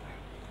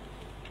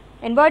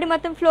and body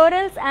మొత్తం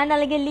florals and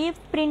అలాగే leave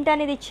print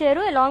అనేది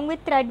ఇచ్చారు along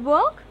with thread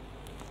work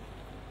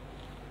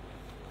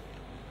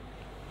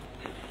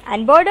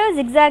and border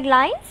zigzag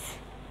lines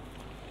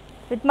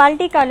with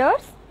multi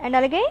colours and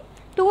అలాగే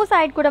two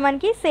side కూడా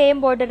మనకి same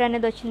border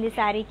అనేది వచ్చింది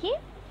శారీకి.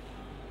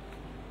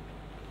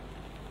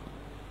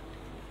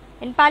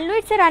 అండ్ పళ్ళు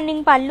ఇట్స్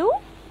రన్నింగ్ పళ్ళు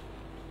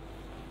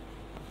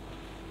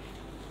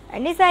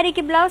అండ్ ఈ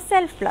శారీకి బ్లౌజ్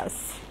సెల్ఫ్ బ్లౌజ్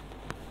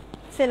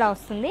ఇలా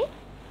వస్తుంది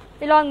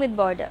along with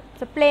border.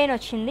 So plain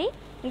వచ్చింది.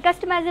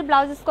 కస్టమైజ్డ్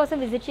బ్లౌజెస్ కోసం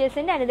విజిట్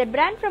చేసింది. And other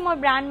brand from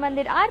our brand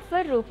Mandir are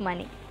for roof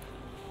money.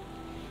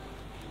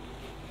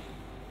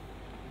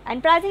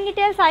 And pricing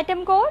details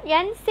item code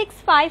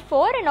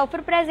N654 and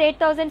offer price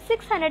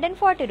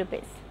 8640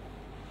 rupees.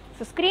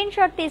 So screen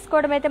shot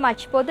తీసుకోవడం అయితే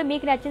మర్చిపోదు.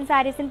 మీకు నచ్చిన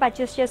శారీస్ని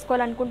purchase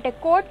చేసుకోవాలనుకుంటే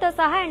కోడ్తో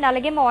సహా అండ్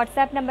అలాగే మా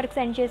వాట్సాప్ నెంబర్కి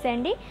సెండ్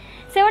చేసేయండి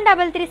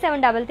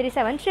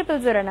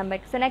 7337337000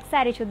 నెంబర్కి. సో నెక్స్ట్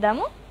శారీ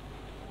చూద్దాము.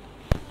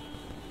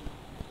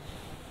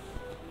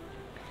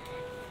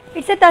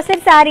 ఇట్స్ ఎ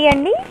తసర్ శారీ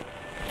అండి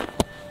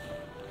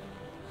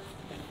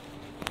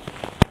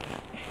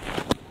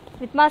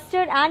with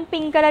mustard and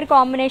pink colour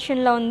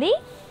కాంబినేషన్లో ఉంది.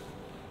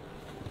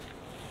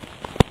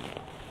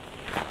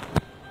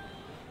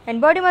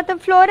 అండ్ బాడీ మొత్తం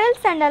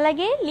ఫ్లోరల్స్ అండ్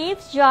అలాగే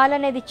లీవ్స్ జాల్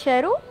అనేది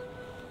ఇచ్చారు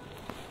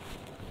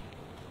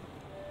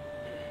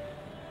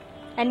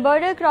and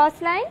border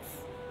cross lines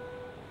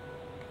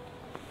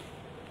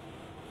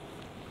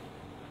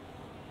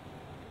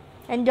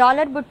and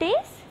dollar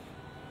buttis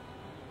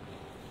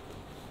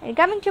and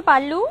coming to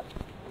పళ్ళు.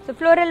 సో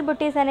ఫ్లోరల్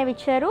బుటీస్ అనేవి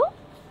ఇచ్చారు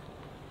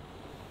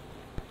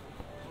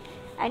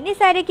అండ్ ఈ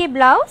శారీకి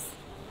blouse.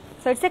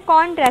 So it's a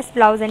contrast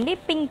blouse అండి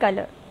పింక్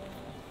కలర్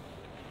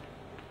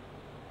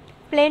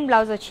ప్లెయిన్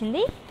బ్లౌజ్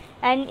వచ్చింది.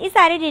 అండ్ ఈ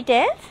sari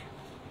details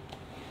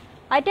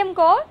item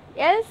code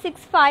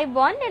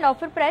L651 and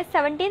offer price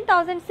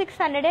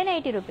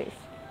 17,680 rupees.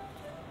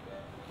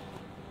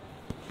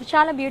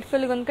 చాలా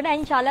బ్యూటిఫుల్గా ఉంది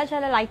అండ్ చాలా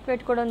చాలా లైట్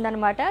వెయిట్ కూడా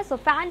ఉందన్నమాట. సో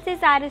ఫ్యాన్సీ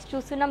శారీస్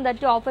చూస్తున్నాం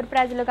దట్టు ఆఫర్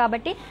ప్రైస్లో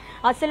కాబట్టి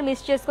అసలు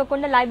మిస్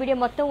చేసుకోకుండా లైవ్ వీడియో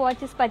మొత్తం వాచ్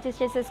చేసి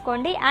పర్చేస్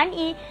చేసేసుకోండి. అండ్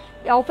ఈ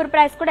ఆఫర్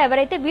ప్రైస్ కూడా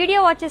ఎవరైతే వీడియో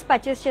వాచ్ చేసి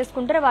పర్చేస్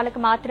చేసుకుంటారో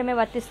వాళ్ళకి మాత్రమే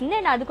వర్తిస్తుంది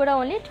అండ్ అది కూడా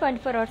ఓన్లీ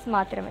 24 hours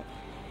మాత్రమే.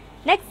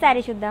 నెక్స్ట్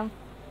శారీ చూద్దాం.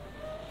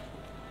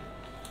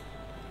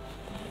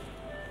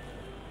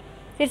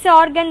 It's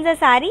organza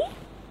sari.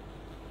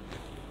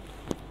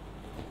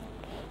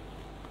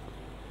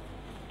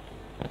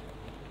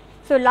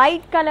 So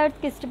light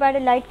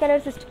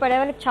colours ఇష్టపడే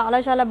వాళ్ళకి చాలా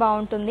చాలా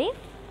బాగుంటుంది.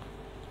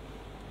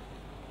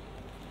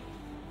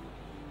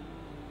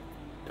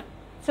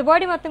 సో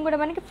బాడీ మొత్తం కూడా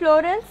మనకి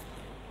ఫ్లోరల్స్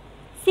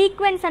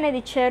సీక్వెన్స్ అనేది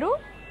ఇచ్చారు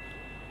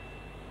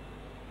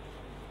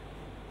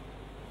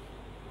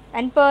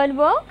and pearl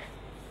work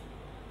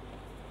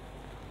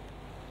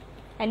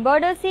and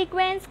border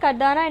sequence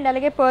కర్దానా and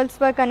అలాగే పర్ల్స్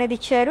వర్క్ అనేది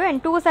ఇచ్చారు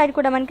అండ్ టూ సైడ్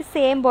కూడా మనకి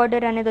సేమ్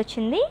బార్డర్ అనేది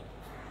వచ్చింది.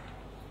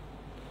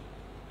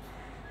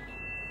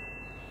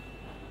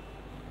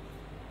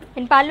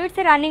 అండ్ పళ్ళు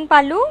ఇట్స్ రన్నింగ్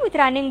పళ్ళు విత్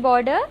రన్నింగ్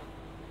బార్డర్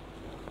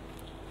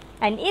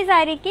అండ్ ఈ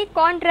శారీకి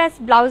కాంట్రాస్ట్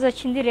బ్లౌజ్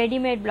వచ్చింది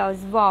readymade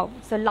blouse. Wow.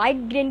 So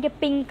light గ్రీన్కి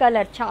పింక్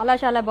కలర్ చాలా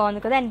చాలా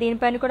బాగుంది కదా. అండ్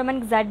దీనిపైన కూడా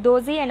మనకి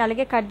జర్దోజీ అండ్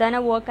అలాగే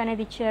కర్దానా వర్క్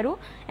అనేది ఇచ్చారు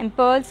అండ్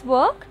పర్ల్స్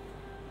వర్క్.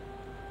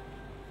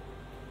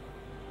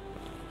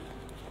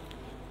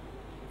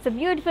 సో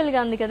బ్యూటిఫుల్గా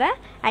ఉంది కదా.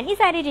 అండ్ ఈ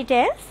sari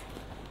details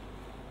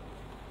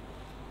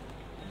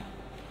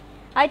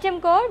item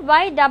code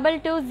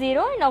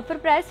Y220 and offer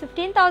price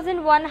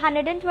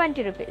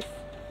 15,120 rupees.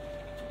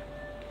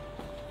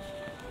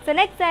 So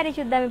next sari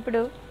చూద్దాం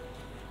ఇప్పుడు.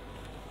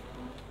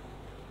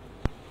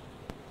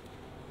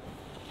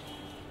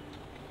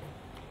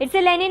 ఇట్స్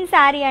ఎ లెనిన్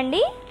శారీ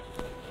అండి.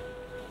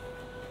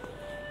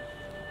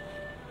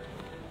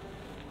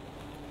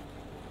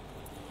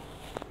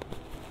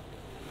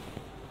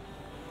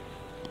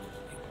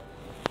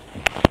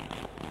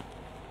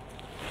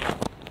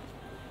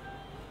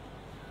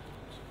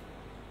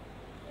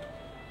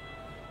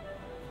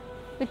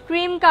 With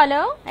cream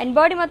colour and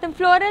body మొత్తం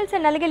ఫ్లోరల్స్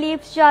అండ్ అలాగే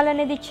లీవ్స్ జాల్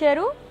అనేది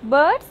ఇచ్చారు,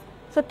 బర్డ్స్.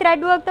 సో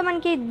థ్రెడ్ వర్క్తో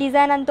మనకి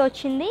డిజైన్ అంతా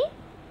వచ్చింది.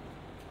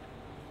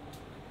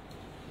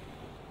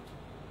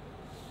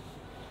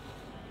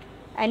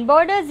 And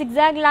border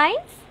zigzag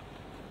lines.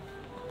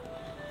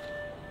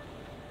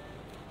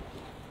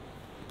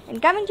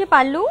 And coming to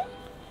పళ్ళు.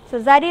 సో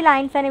జరీ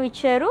లైన్స్ అనేవి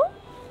ఇచ్చారు.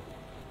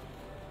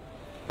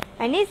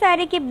 అండ్ ఈ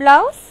శారీకి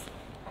blouse.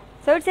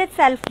 So it's a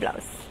self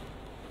blouse.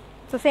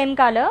 So same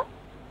colour.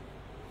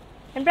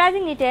 And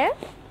pricing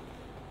details.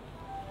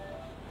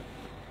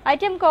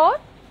 Item code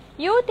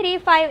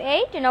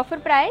U358 and offer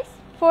price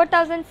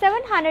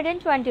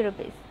 4,720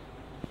 rupees.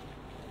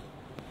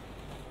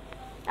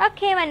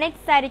 Okay, మన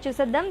next sari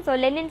చూసేద్దాం. So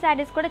Lenin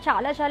saris కూడా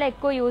చాలా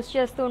ఎక్కువ యూజ్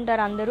చేస్తూ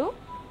ఉంటారు అందరూ.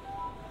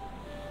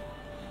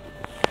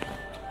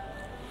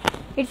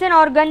 It's an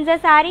organza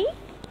sari.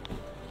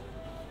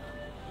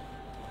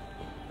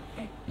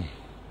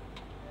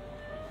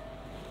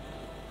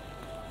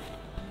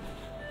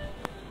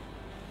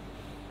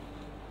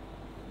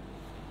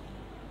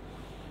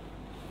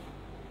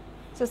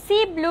 So sea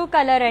blue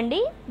colour అండి.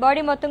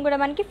 Body మొత్తం కూడా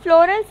మనకి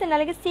ఫ్లోరల్స్ అండ్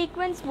అలాగే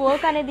సీక్వెన్స్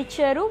వర్క్ అనేది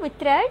ఇచ్చారు with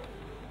thread.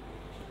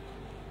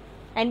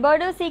 And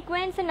border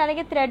sequence and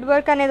అలాగే థ్రెడ్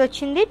వర్క్ అనేది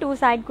వచ్చింది టూ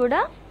సైడ్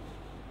కూడా.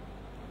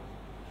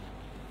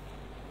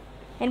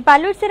 అండ్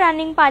పళ్ళు ఇట్స్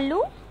రన్నింగ్ పళ్ళు.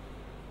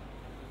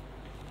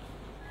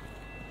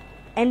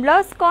 And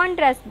blouse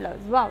contrast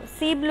blouse. Wow,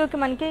 see బ్లూకి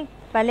మనకి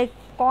భలే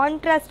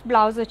కాంట్రాస్ట్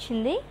బ్లౌజ్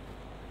వచ్చింది.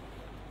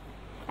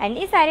 అండ్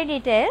ఈ sari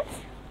details.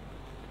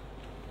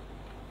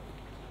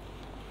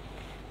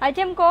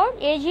 Item code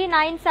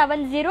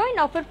AG970 and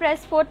offer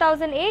price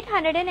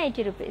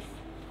 4,880 rupees.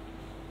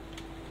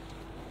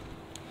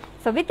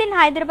 So with in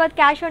Hyderabad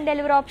cash on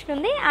delivery option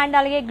ఉంది అండ్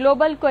అలాగే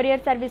గ్లోబల్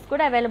కొరియర్ సర్వీస్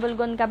కూడా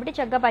అవైలబుల్గా ఉంది కాబట్టి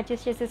చక్కగా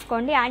పర్చేస్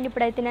చేసేసుకోండి. అండ్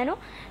ఇప్పుడైతే నేను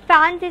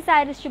ఫ్యాన్సీ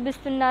శారీస్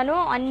చూపిస్తున్నాను,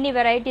 అన్ని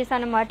వెరైటీస్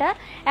అనమాట.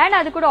 అండ్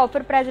అది కూడా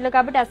ఆఫర్ ప్రైస్లో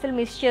కాబట్టి అసలు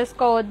మిస్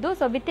చేసుకోవద్దు.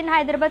 So with in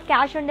Hyderabad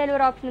cash on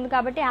delivery option ఉంది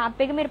కాబట్టి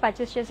హ్యాపీగా మీరు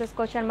పర్చేస్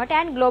చేసేసుకోవచ్చు అనమాట.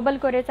 అండ్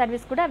గ్లోబల్ కొరియర్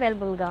సర్వీస్ కూడా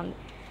అవైలబుల్గా ఉంది.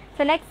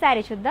 సో నెక్స్ట్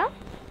శారీ చూద్దాం.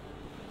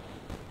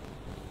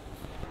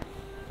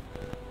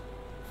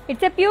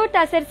 It's a pure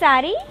tussar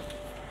sari.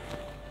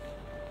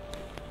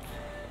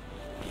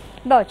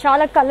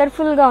 చాలా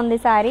కలర్ఫుల్గా ఉంది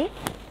sari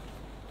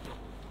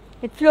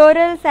with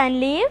florals and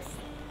leaves.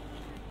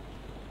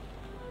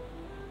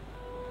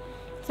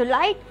 So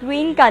light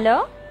green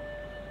colour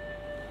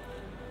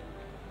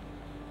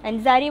and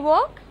zari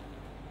work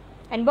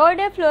and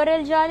border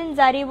floral జాల్ అండ్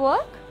జరీ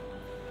వర్క్.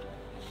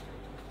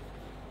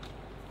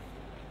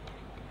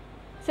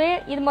 సో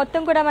ఇది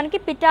మొత్తం కూడా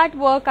మనకి పిటాట్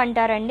వర్క్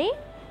అంటారండి,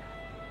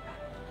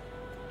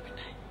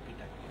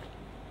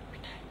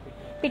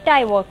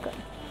 పిటాయ్ వర్క్.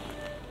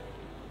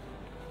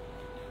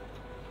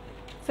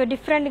 సో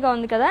డిఫరెంట్గా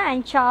ఉంది కదా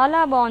అండ్ చాలా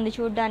బాగుంది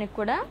చూడడానికి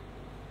కూడా.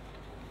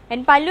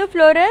 అండ్ పళ్ళు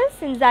florals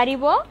in zari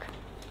work.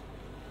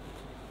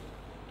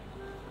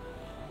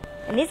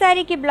 And ఈ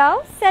శారీకి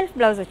బ్లౌజ్ సెల్ఫ్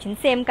బ్లౌజ్ వచ్చింది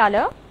same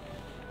colour.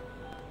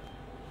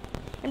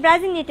 And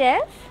pricing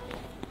details.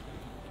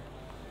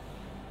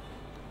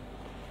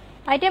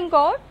 Item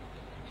code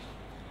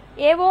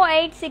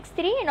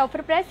AO863 and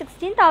offer price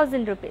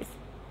 16,000 rupees.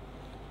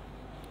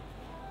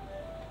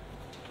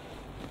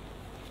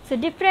 So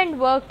different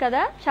work కదా,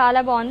 చాలా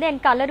బాగుంది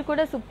అండ్ కలర్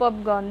కూడా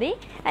సూపర్గా ఉంది.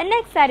 అండ్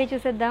నెక్స్ట్ శారీ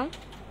చూసేద్దాం.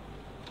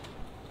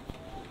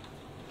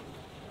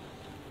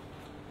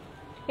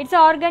 ఇట్స్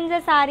ఆర్గన్జా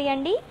శారీ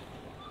అండి.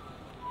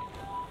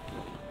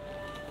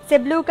 It's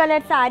blue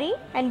colour sari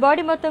and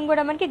body మొత్తం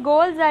కూడా మనకి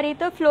గోల్డ్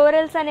జరీతో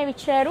ఫ్లోరల్స్ అనేవి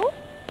ఇచ్చారు.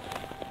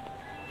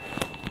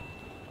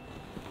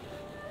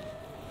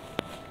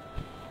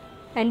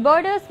 And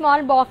border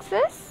small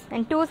boxes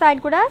and two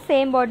side కూడా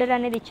సేమ్ బార్డర్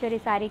అనేది ఇచ్చారు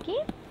ఈ శారీకి.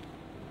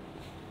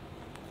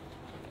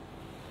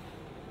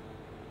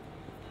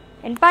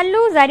 అండ్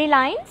పళ్ళు zari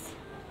lines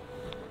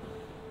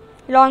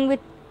long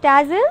with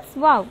tassels.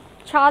 Wow,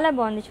 చాలా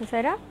బాగుంది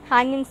చూసారా,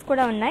 హ్యాంగింగ్స్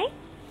కూడా ఉన్నాయి.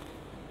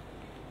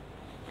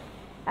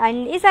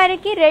 అండ్ ఈ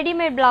శారీకి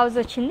రెడీమేడ్ బ్లౌజ్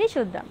వచ్చింది,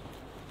 చూద్దాం.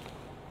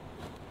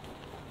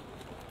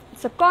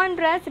 So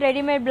contrast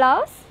readymade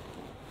blouse.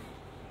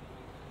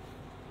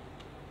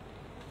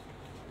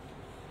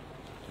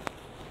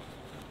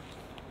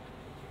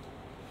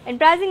 And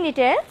pricing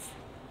details.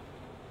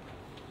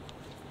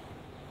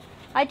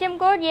 Item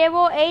code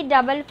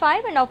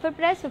AO855 and offer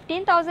price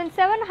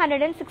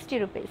 15,760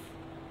 rupees.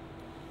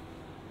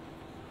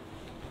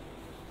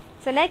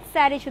 So next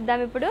sari చూద్దాం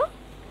ఇప్పుడు.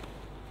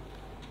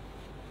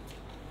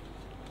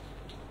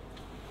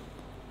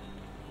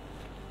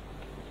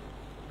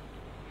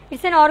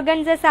 It's an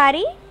organza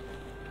sari.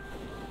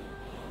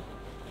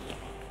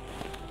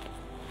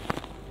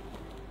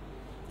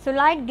 So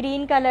light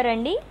green colour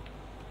అండి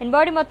అండ్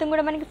బాడీ మొత్తం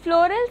కూడా మనకి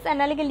ఫ్లోరల్స్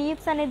అండ్ అలాగే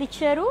లీవ్స్ అనేది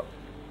ఇచ్చారు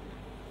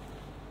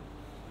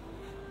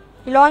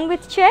along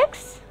with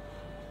checks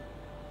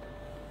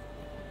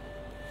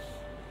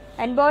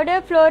and border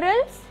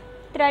florals,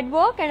 thread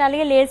work and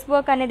అలాగే లేస్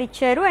వర్క్ అనేది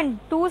ఇచ్చారు. అండ్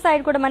టూ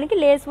సైడ్ కూడా మనకి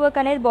లేస్ వర్క్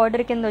అనేది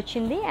బార్డర్ కింద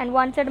వచ్చింది అండ్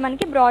వన్ సైడ్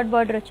మనకి బ్రాడ్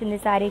బార్డర్ వచ్చింది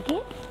శారీకి.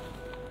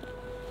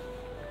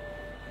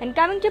 అండ్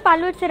కమింగ్ టు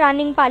పళ్ళు, ఇట్స్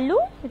రన్నింగ్ పళ్ళు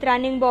with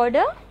running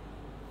border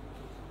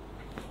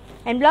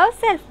and blouse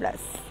self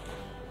blouse.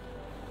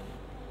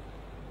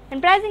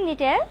 And pricing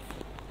details.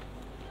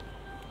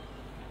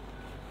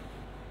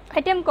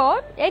 Item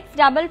code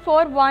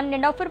X441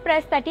 and offer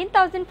price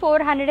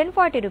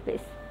 13,440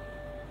 rupees.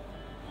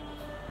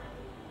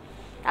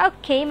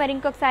 Okay, మరి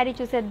ఇంకొక శారీ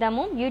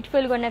చూసేద్దాము.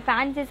 బ్యూటిఫుల్గా ఉన్న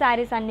ఫ్యాన్సీ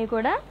శారీస్ అన్నీ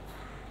కూడా.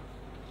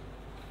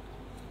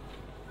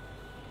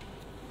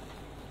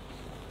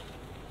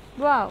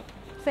 వావ్,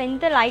 సో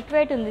ఇంత లైట్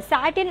వెయిట్ ఉంది.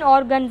 Satin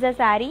organza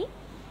sari.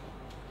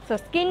 So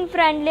skin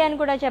friendly అని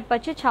కూడా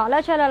చెప్పచ్చు. చాలా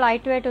చాలా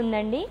లైట్ వెయిట్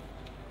ఉందండి.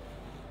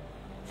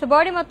 సో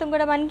బాడీ మొత్తం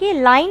కూడా మనకి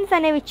లైన్స్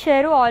అనేవి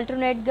ఇచ్చారు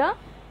ఆల్టర్నేట్గా,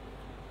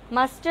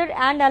 మస్టర్డ్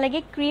అండ్ అలాగే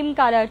క్రీమ్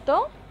కలర్తో.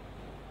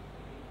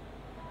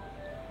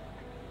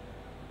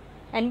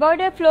 అండ్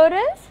బార్డర్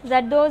ఫ్లోరల్స్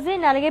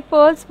జర్దోజిన్ అలాగే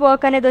పర్ల్స్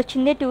వర్క్ అనేది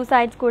వచ్చింది 2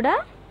 sides కూడా.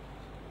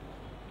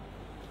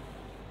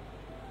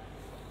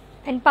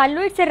 అండ్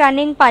పళ్ళు ఇట్స్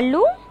రన్నింగ్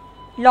పళ్ళు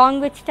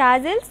లాంగ్ విత్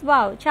టాజిల్స్.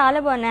 వావ్, చాలా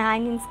బాగున్నాయి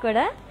హ్యాంగింగ్స్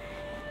కూడా.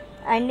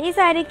 అండ్ ఈ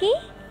శారీకి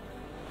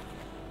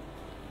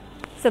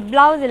సో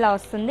బ్లౌజ్ ఇలా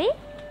వస్తుంది.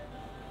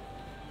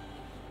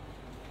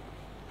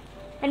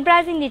 And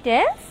pricing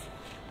details.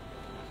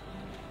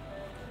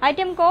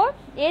 Item code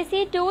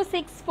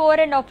AC264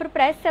 and offer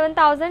price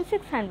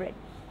 7,600.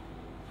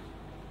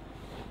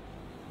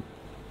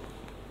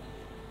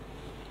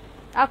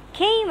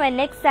 Okay, మరి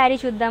నెక్స్ట్ శారీ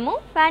చూద్దాము.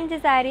 Fancy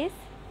saris.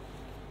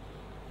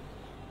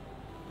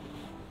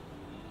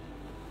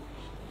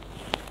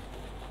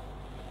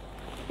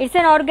 It's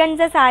an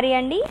organza sari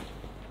అండి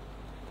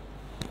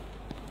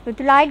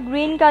with light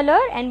green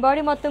colour. And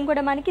body మొత్తం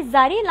కూడా మనకి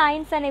జరీ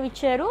లైన్స్ అనేవి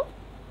ఇచ్చారు.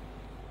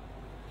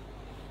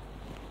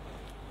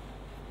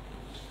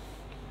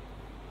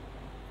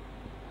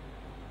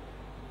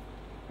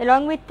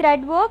 along with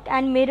thread work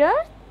and mirror.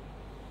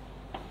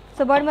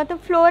 So body మొత్తం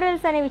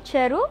ఫ్లోరల్స్ అనేవి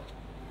ఇచ్చారు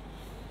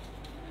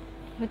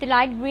with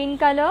light green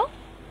color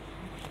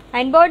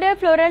and border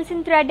florals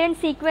in thread and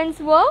sequence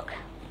work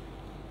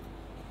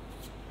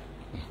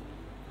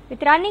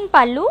with running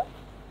pallu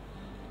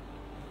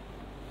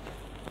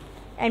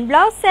and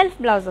blouse self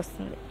blouse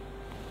వస్తుంది.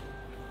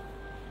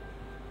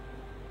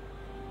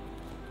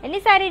 Any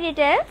saree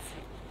details?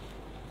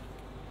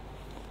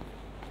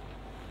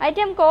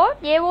 Item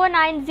code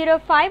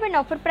A0905 and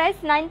offer price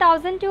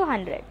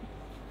 9,200.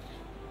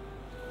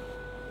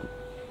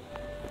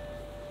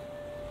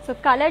 So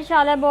colour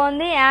చాలా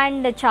బాగుంది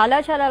and చాలా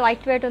చాలా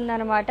light weight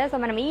ఉందన్నమాట. So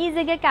మనం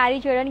ఈజీగా carry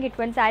చేయడానికి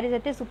ఇటువంటి శారీస్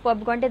అయితే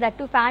సూపర్గా ఉంటాయి.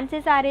 దట్టు ఫ్యాన్సీ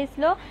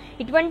శారీస్లో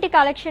ఇటువంటి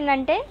కలెక్షన్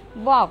అంటే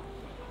వావ్.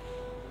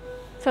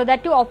 సో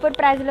దట్టు ఆఫర్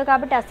ప్రైస్లో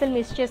కాబట్టి అస్సలు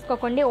మిస్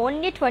చేసుకోకండి.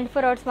 ఓన్లీ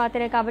 24 hours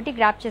మాత్రమే కాబట్టి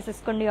గ్రాప్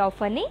చేసేసుకోండి ఈ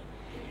ఆఫర్ని.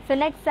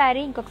 సో నెక్స్ట్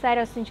శారీ ఇంకొక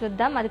శారీ వస్తుంది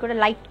చూద్దాం. అది కూడా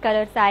light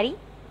colour sari.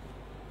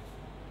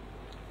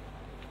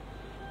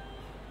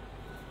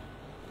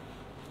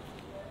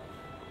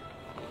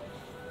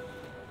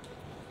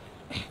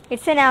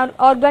 It's an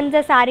organza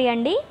sari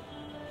అండి.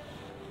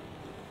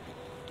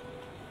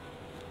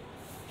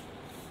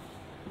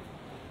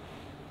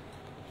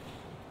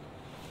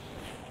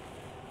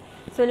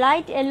 So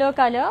light yellow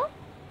colour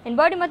and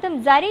body మొత్తం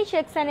జరీ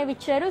చెక్స్ అనేవి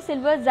ఇచ్చారు.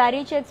 Silver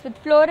zari checks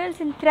with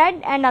florals in thread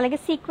and అలాగే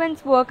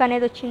సీక్వెన్స్ వర్క్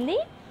అనేది వచ్చింది.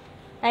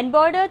 And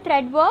border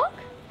thread work.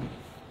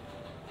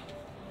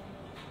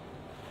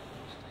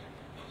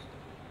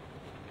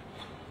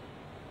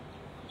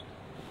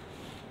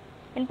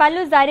 And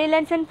పళ్ళు zari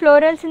lines and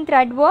florals in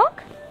thread work.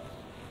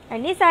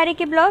 And ఈ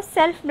శారీకి బ్లౌజ్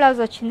సెల్ఫ్ బ్లౌజ్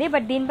వచ్చింది.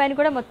 బట్ దీనిపైన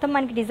కూడా మొత్తం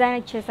మనకి డిజైన్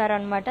ఇచ్చేసారు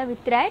అనమాట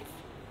with threads.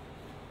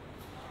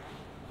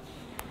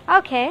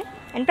 Okay,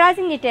 and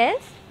pricing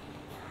details.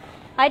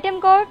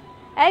 Item code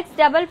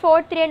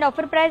X443 and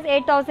offer price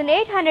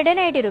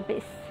 8,880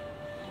 rupees.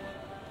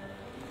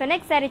 So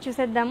next sari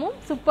చూసేద్దాము.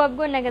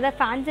 సూపర్గా ఉన్నాయి కదా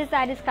ఫ్యాన్సీ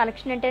శారీస్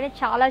కలెక్షన్ అంటేనే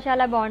చాలా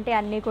చాలా బాగుంటాయి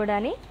అన్నీ కూడా.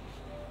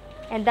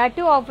 అండ్ దట్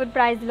టు ఆఫర్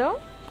ప్రైస్లో.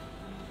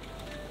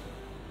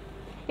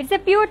 It's a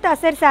pure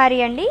tussar sari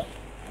అండి.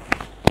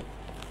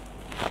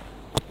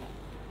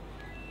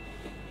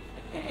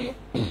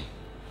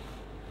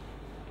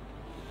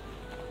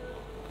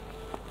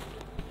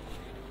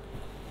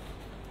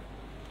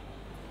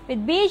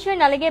 విత్ బీచ్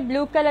అండ్ అలాగే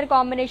బ్లూ కలర్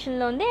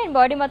కాంబినేషన్లో ఉంది. అండ్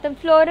బాడీ మొత్తం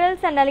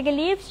ఫ్లోరల్స్ అండ్ అలాగే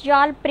లీవ్స్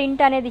జాల్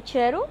ప్రింట్ అనేది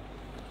ఇచ్చారు.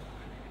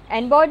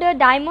 అండ్ బార్డర్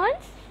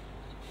డైమండ్స్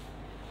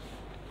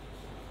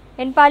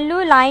అండ్ పళ్ళు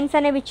లైన్స్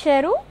అనేవి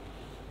ఇచ్చారు.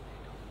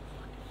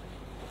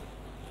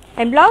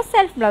 అండ్ బ్లౌజ్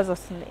సెల్ఫ్ బ్లౌజ్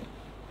వస్తుంది.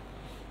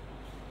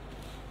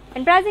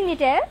 And pricing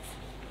details.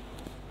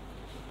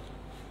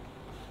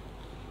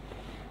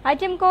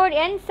 Item code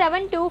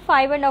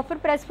N725 and offer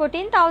price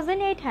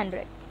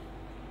 14,800.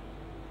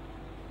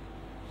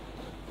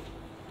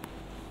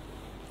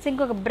 So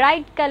ఇంకొక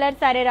బ్రైట్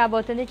కలర్ సారీ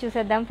రాబోతుంది,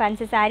 చూసేద్దాం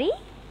fancy sorry.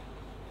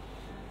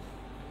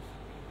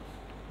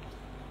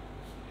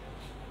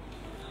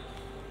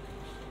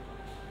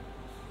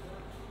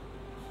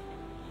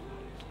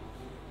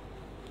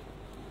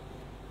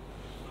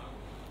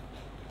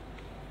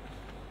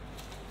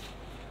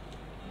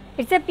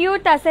 It's a pure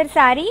tasar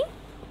saree.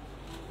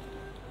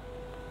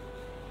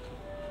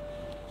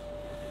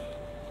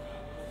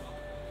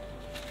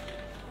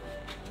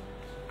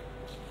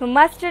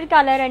 Mustard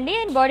colour అండి.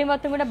 And body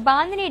మొత్తం కూడా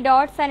బాందిని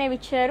డాట్స్ అనేవి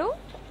ఇచ్చారు.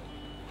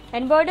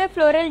 అండ్ బార్డర్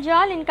ఫ్లోరల్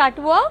జాల్ in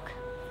cut work.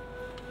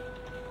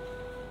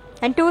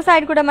 And two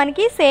side కూడా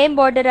మనకి సేమ్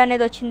బార్డర్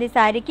అనేది వచ్చింది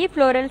శారీకి,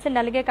 ఫ్లోరల్స్ అండ్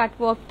అలాగే కట్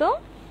వర్క్తో.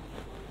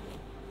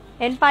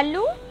 అండ్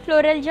పళ్ళు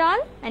ఫ్లోరల్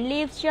జాల్ అండ్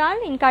లీవ్స్ జాల్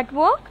ఇన్ కట్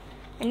వర్క్.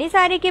 అండ్ ఈ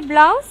శారీకి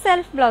బ్లౌజ్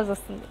సెల్ఫ్ బ్లౌజ్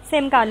వస్తుంది,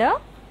 సేమ్ కలర్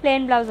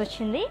ప్లెయిన్ బ్లౌజ్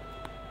వచ్చింది.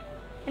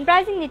 And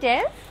pricing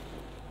details.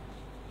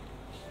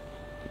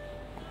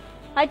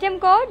 Item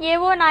code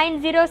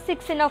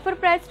AO906 in offer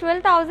price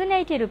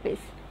 12,080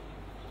 rupees.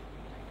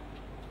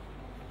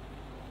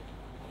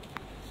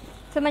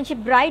 So మంచి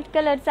బ్రైట్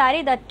కలర్ శారీ,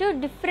 దట్టు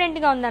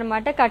డిఫరెంట్గా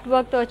ఉందన్నమాట, కట్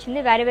వర్క్తో వచ్చింది.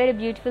 Very very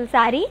beautiful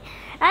sari.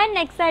 And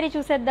next sari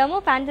చూసేద్దాము.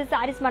 ఫ్యాన్సీ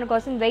శారీస్ మన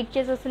కోసం వెయిట్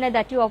చేసి వస్తున్నాయి,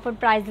 దట్టు ఆఫర్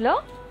ప్రైస్లో.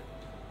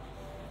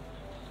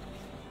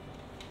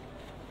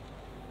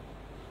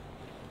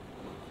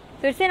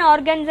 It's an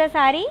organza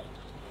sari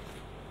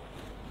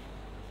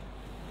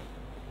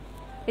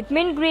with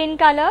mint green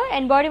colour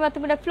and body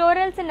మొత్తం కూడా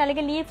ఫ్లోరల్స్ అండ్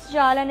అలాగే లీవ్స్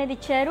జాల్ అనేది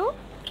ఇచ్చారు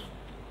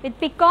విత్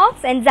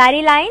పికాక్స్ అండ్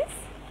జారీ లైన్స్.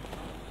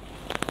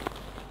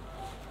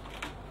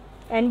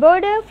 అండ్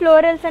బోర్డర్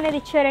ఫ్లోరల్స్ అనేది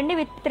ఇచ్చారండి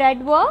with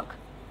thread work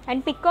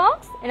and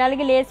peacocks and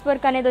అలాగే లేస్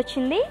వర్క్ అనేది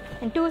వచ్చింది.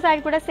 అండ్ టూ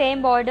సైడ్ కూడా సేమ్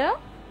బార్డర్.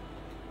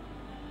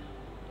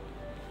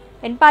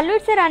 అండ్ పళ్ళు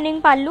ఇట్స్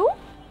రన్నింగ్ పళ్ళు.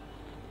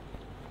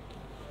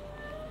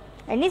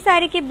 అండ్ ఈ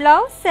శారీకి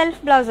బ్లౌజ్ సెల్ఫ్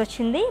బ్లౌజ్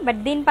వచ్చింది, బట్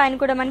దీనిపైన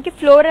కూడా మనకి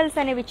ఫ్లోరల్స్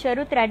అనేవి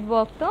ఇచ్చారు థ్రెడ్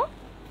వర్క్తో.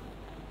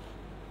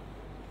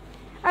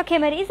 ఓకే,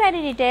 మరి ఈ sari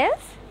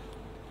details.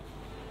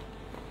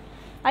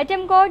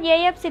 Item code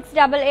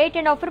AF688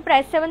 and offer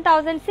price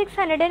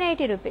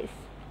 7,680 rupees.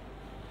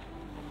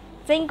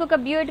 So ఇంకొక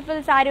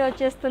బ్యూటిఫుల్ శారీ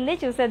వచ్చేస్తుంది,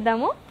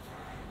 చూసేద్దాము.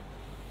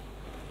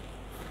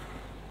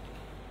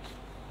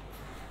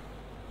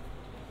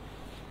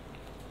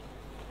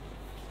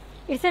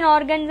 It's an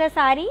organza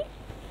sari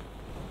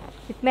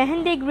with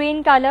mehndi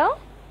green colour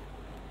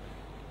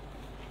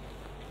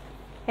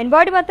and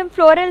body మొత్తం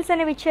ఫ్లోరల్స్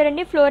అనేవి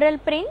ఇచ్చారండి, floral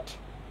print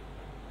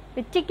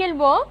with tickle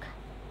work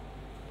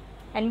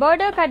and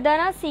border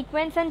కర్దానా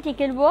sequence and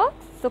tickle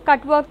work. So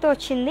cut వర్క్తో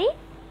వచ్చింది.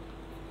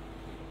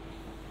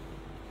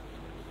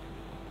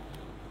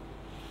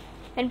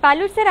 And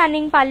పళ్ళు it's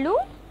running పళ్ళు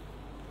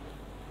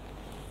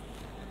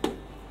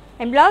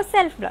and blouse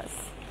self blouse.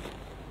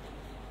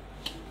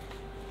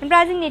 And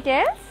pricing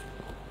details.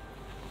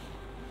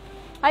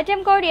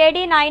 Item code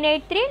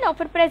AD983 and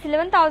offer price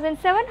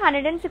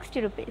 11,760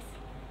 rupees.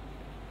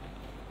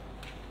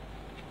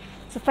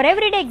 So for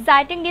everyday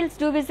exciting deals,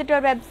 do visit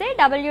our website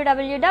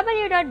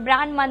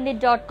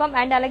www.brandmandir.com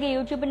and అలాగే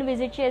యూట్యూబ్ని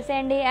visit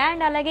చేసేయండి.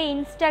 And అలాగే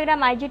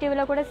Instagram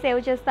IGTVలో కూడా save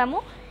చేస్తాము,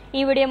 ఈ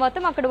video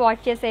మొత్తం అక్కడ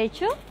watch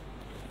చేసేయచ్చు.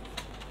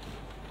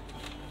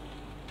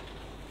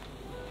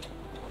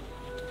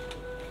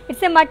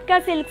 It's a matka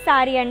silk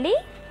sari అండి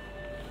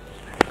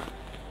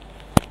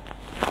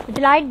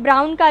with light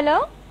brown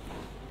colour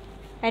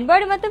and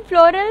body మొత్తం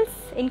florals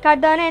in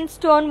కర్దానా and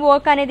stone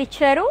work అనేది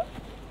ఇచ్చారు.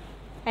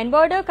 అండ్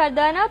బార్డర్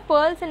కర్దానా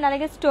పర్ల్స్ అండ్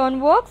అలాగే stone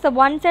work. So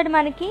one side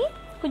మనకి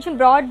కొంచెం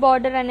బ్రాడ్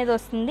బార్డర్ అనేది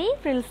వస్తుంది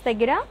ఫ్రిల్స్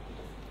దగ్గర.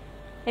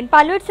 అండ్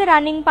పళ్ళు ఇట్స్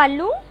రన్నింగ్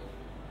పళ్ళు.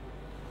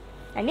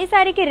 అండ్ ఈ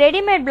శారీకి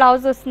రెడీమేడ్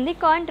బ్లౌజ్ వస్తుంది,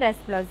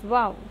 కాంట్రాస్ట్ బ్లౌజ్.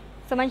 వావ్,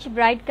 సో మంచి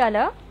bright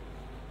colour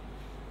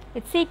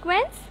with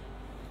sequence.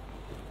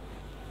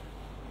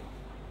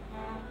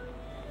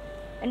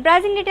 And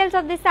pricing details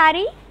of this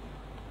sari.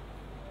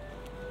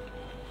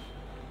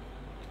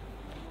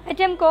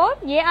 Item code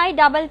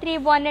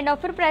AI331 and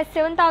offer price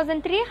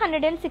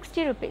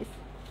 7,360 rupees.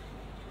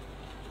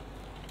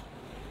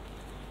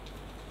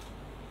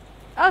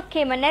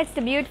 Okay, my next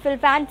beautiful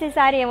fancy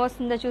saree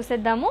ఏమొస్తుందో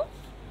చూసేద్దాము.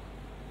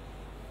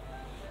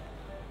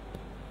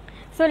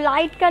 So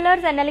light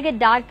colours and అలాగే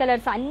dark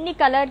colours అన్ని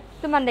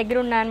colours మన దగ్గర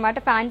ఉన్నాయన్నమాట.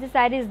 Fancy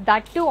saris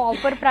that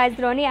offer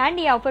ప్రైస్లోని.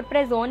 And ఈ offer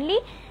price only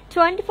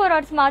 24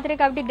 hours మాత్రమే,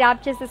 కాబట్టి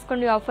grab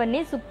చేసేసుకోండి ఈ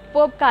ఆఫర్ని.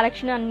 సూపర్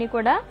కలెక్షన్ అన్నీ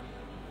కూడా.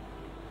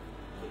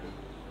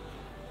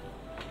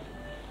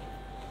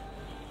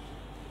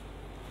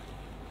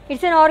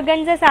 ఇట్స్ ఎన్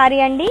ఆర్గన్జా శారీ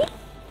అండి,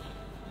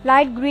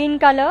 light green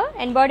colour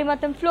and body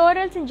మొత్తం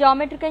florals and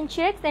geometrical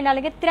checks and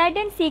అలాగే థ్రెడ్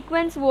అండ్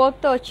సీక్వెన్స్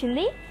వర్క్తో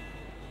వచ్చింది.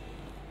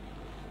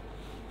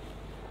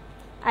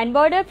 And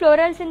border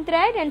florals and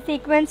thread and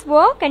sequence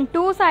work and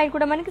two side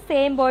కూడా మనకి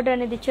సేమ్ బార్డర్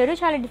అనేది ఇచ్చారు,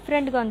 చాలా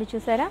డిఫరెంట్గా ఉంది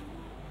చూసారా.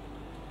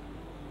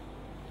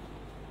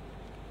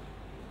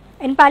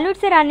 అండ్ పళ్ళు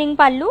ఇట్స్ రన్నింగ్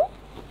పళ్ళు.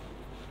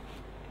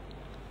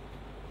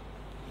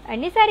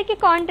 అండ్ ఈ శారీకి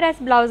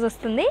కాంట్రాస్ట్ బ్లౌజ్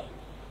వస్తుంది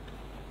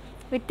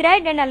విత్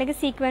థ్రెడ్ అండ్ అలాగే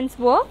sequence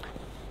work.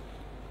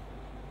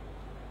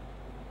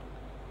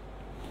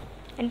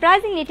 And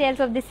pricing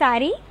details of the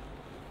sari.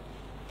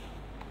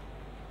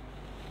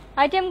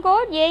 Item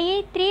code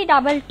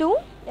AE322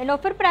 and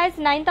offer price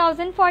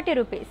 9,040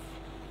 rupees.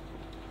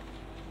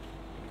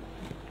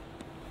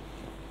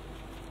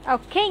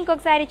 Okay,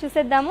 ఇంకొక శారీ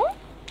చూసేద్దాము.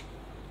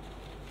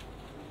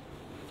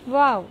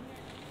 వావ్,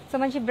 సో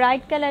మంచి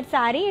bright colour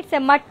sari. It's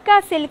a matka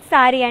silk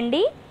sari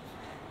అండి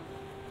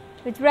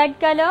with red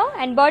colour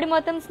and body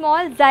మొత్తం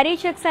small zari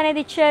checks అనేది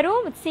ఇచ్చారు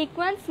with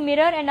sequence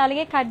mirror and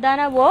అలాగే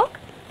ఖర్దానా work.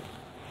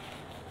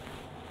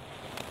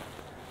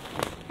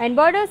 And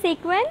border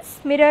sequence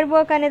mirror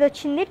work అనేది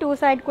వచ్చింది, టూ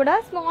సైడ్ కూడా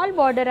స్మాల్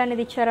బార్డర్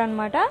అనేది ఇచ్చారు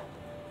అనమాట.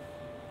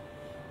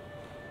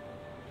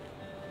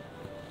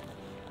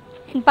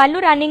 పళ్ళు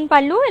రన్నింగ్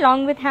పళ్ళు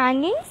along with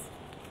hangings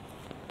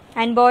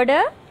and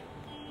border.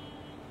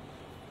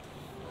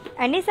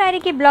 And ఈ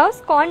శారీకి బ్లౌజ్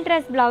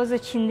కాంట్రాస్ట్ బ్లౌజ్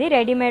వచ్చింది,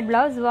 readymade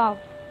blouse. Wow,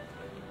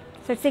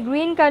 so it's a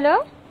green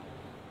colour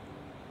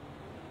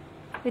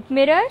with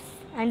mirrors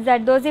and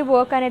zardozi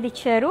work అనేది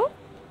ఇచ్చారు.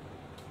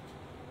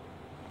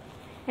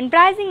 And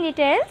pricing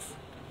details,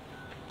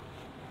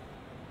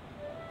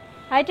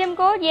 item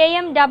code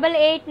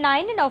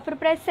AM889 and offer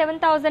price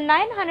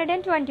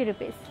 7,920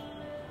 rupees.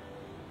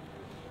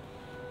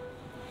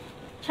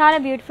 చాలా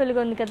బ్యూటిఫుల్గా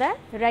ఉంది కదా,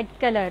 red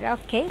colour.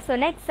 Okay, so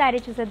next sari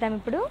చూసేద్దాం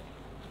ఇప్పుడు.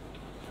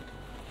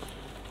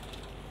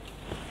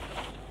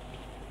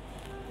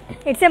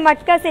 It's a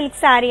matka silk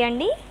sari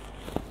అండి.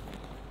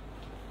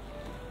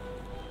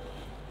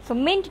 So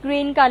mint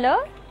green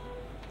colour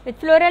with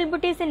floral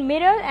buttis in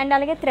mirror and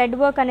అలాగే థ్రెడ్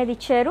వర్క్ అనేది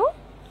ఇచ్చారు.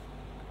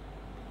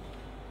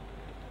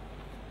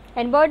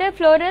 And border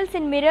florals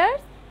in mirror,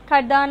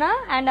 ఖర్దానా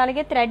and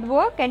అలాగే thread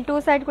work and two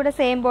side కూడా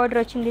same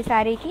border వచ్చింది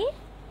శారీకి.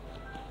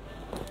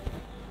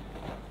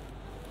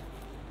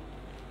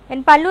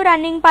 అండ్ పళ్ళు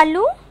రన్నింగ్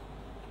పళ్ళు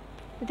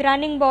విత్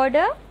రన్నింగ్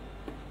బోర్డర్.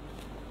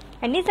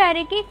 అండ్ ఈ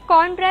శారీకి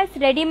కాంట్రాస్ట్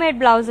రెడీమేడ్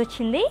బ్లౌజ్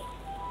వచ్చింది.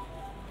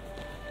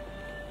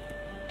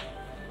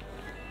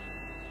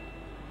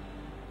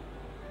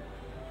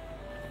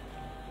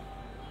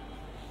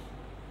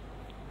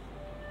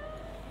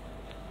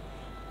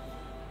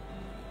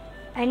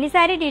 అండ్ ఈ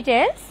sari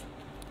details,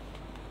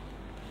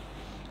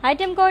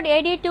 item code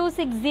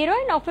AD260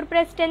 and offer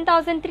price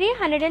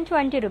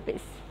 10,320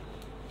 rupees.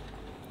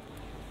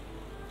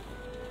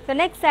 So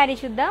next sari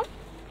చూద్దాం.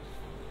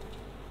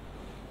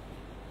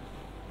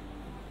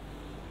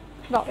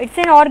 ఇట్స్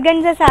ఎన్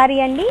ఆర్గన్జా శారీ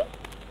అండి,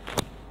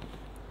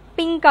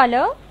 pink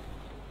colour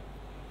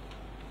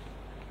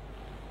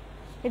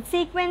with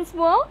sequence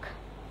work.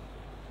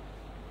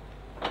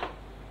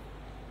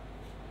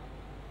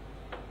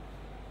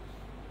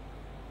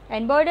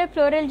 And border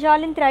floral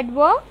జాల్ in thread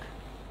work.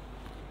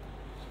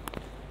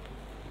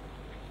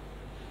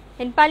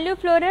 And పళ్ళు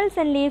florals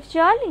and leaf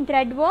జాల్ in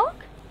thread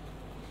work.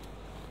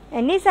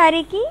 And ఈ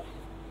శారీకి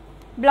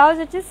blouse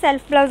వచ్చేసి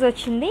self blouse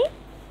వచ్చింది.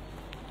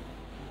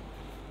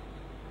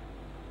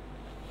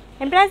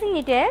 And pricing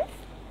details,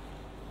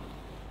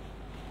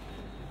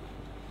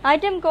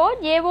 item code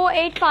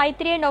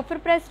AO853 and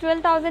offer price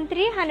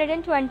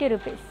 12,320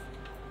 rupees.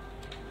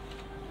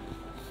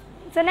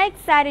 So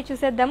next sari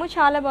చూసేద్దాము.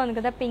 చాలా బాగుంది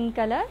కదా, pink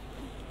colour.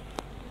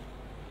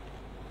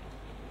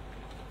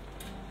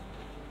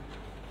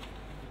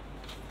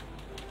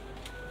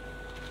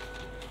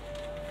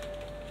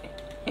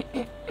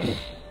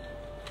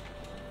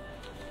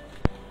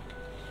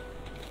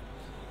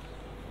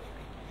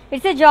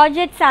 It's a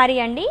georgette sari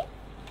అండి,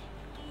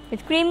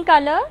 with cream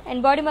colour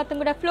and body మొత్తం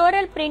కూడా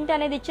ఫ్లోరల్ ప్రింట్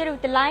అనేది ఇచ్చారు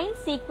విత్ లైన్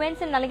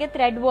సీక్వెన్స్ అండ్ అలాగే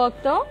థ్రెడ్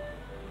వర్క్తో.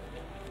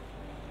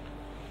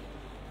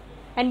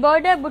 And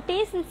border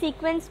buttis and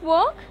sequence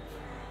work.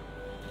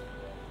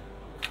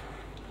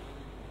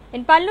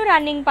 And పళ్ళు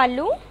రన్నింగ్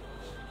పళ్ళు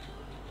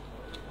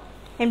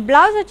అండ్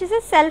బ్లౌజ్ వచ్చేసి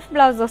సెల్ఫ్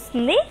బ్లౌజ్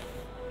వస్తుంది.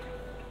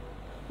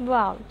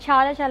 వావ్,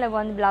 చాలా చాలా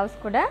బాగుంది బ్లౌజ్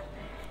కూడా.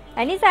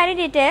 అండ్ ఈ sari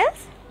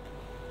details,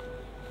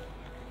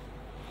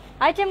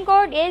 item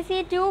code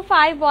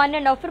AC251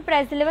 and offer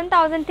price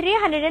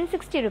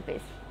 11,360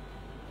 rupees.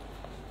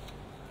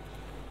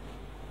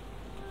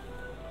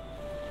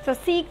 So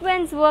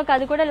sequence work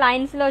అది కూడా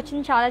లైన్స్లో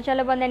వచ్చింది, చాలా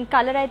చాలా బాగుంది. అండ్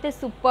కలర్ అయితే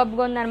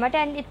సూపర్గా ఉందన్నమాట.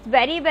 And it's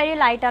very very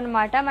light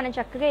అనమాట. మనం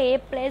చక్కగా ఏ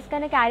ప్లేస్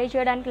కన్నా క్యారీ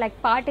చేయడానికి, లైక్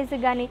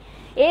పార్టీస్కి కానీ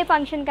ఏ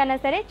ఫంక్షన్ కన్నా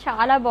సరే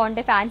చాలా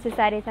బాగుంటాయి ఫ్యాన్సీ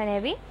శారీస్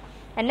అనేవి.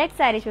 అండ్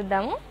నెక్స్ట్ శారీ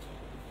చూద్దాము.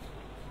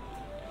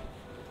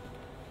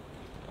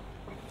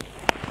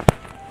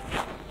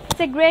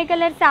 It's a grey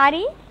colour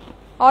sari,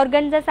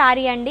 organza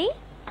sari అండి,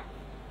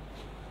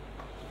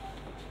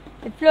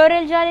 విత్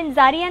ఫ్లోరల్ జాల్ in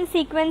zari and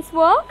sequence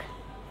work.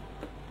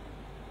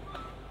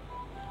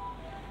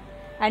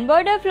 And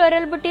border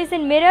floral buttis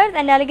in mirrors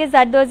and అలాగే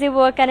జర్దోజీ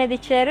వర్క్ అనేది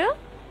ఇచ్చారు.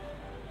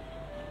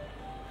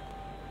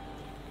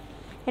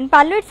 అండ్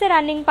పళ్ళు ఇట్స్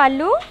రన్నింగ్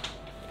పళ్ళు.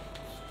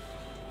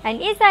 అండ్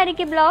ఈ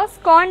శారీకి బ్లౌజ్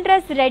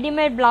కాంట్రాస్ట్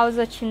రెడీమేడ్ బ్లౌజ్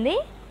వచ్చింది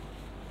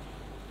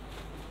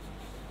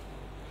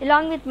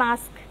along with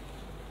mask.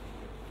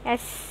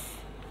 Yes,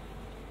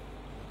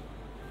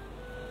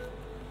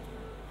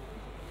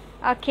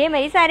 okay.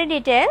 మరి sari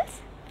details,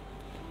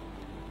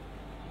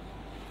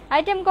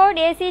 item code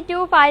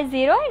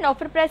AC250 and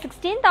offer price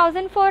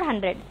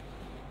 16,400.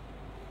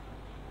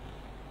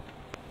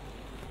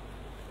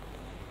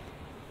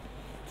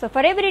 So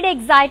for everyday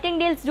exciting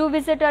deals, do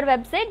visit our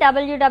website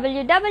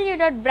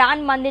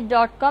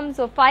www.brandmandir.com.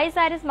 So 5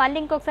 sarees మళ్ళీ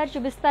ఇంకొకసారి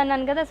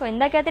చూపిస్తాను కదా. So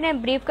ఇందాకైతే నేను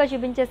బ్రీఫ్గా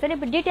చూపించేస్తాను,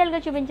 ఇప్పుడు డీటెయిల్గా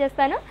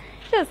చూపించేస్తాను,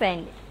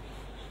 చూసేయండి.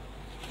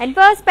 And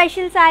first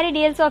special sari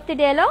deals of the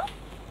డేలో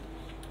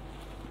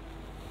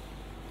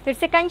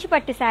ఇట్స్ ఏ కంచి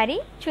పట్టు శారీ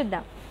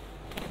చూద్దాం.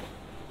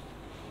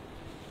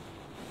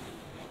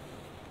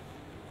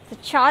 సో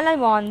చాలా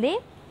బాగుంది.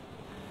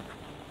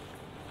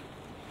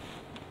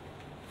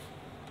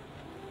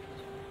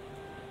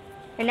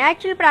 అండ్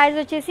యాక్చువల్ ప్రైస్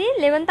వచ్చేసి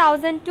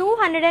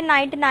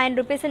 11,299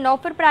 రూపీస్ అండ్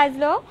ఆఫర్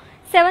ప్రైస్లో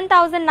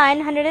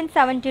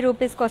 7,970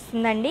 రూపీస్కి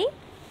వస్తుందండి.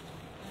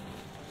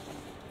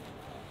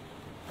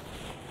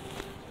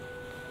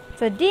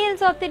 సో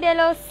డీల్స్ ఆఫ్ ది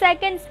డేలో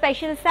సెకండ్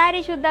స్పెషల్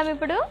శారీ చూద్దాం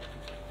ఇప్పుడు.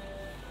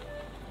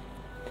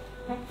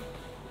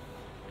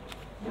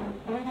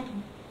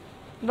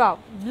 వావ్,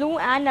 బ్లూ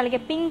అండ్ అలాగే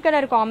పింక్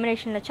కలర్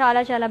కాంబినేషన్లో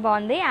చాలా చాలా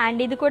బాగుంది. అండ్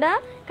ఇది కూడా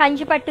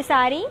కంచిపట్టు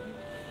sari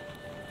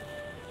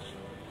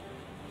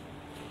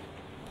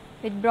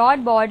with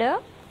broad border.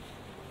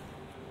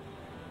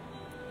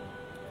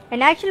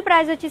 And actual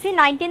price వచ్చేసి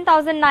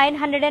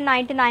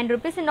 19,999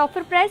 rupees and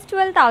offer price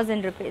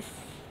 12,000 rupees.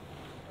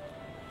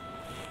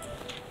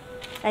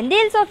 And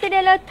deals of the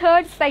డేలో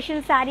third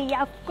special sari,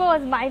 of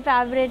course my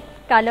favourite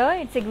colour,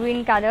 it's a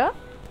green colour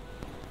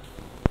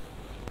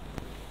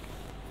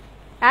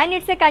and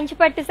it's a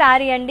కంచిపట్టు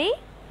శారీ అండి.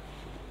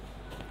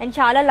 And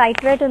చాలా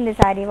light weight ఉంది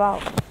sari. Wow,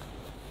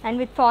 and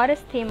with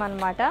forest theme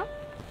అనమాట.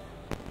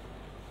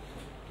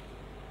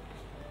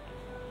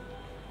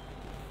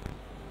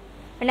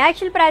 And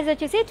actual price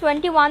వచ్చేసి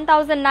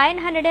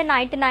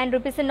 21,999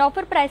 rupees and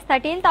offer price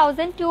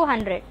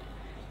 13,200.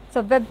 So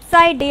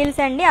website deals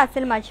అండి,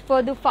 అసలు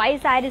మర్చిపోదు. 5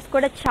 శారీస్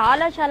కూడా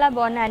చాలా చాలా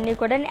బాగున్నాయి అన్నీ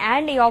కూడా.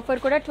 అండ్ ఈ ఆఫర్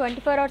కూడా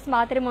 24 అవర్స్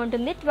మాత్రమే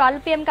ఉంటుంది. 12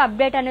 PM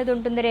అప్డేట్ అనేది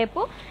ఉంటుంది రేపు.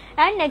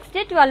 అండ్ నెక్స్ట్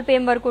డే 12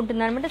 PM వరకు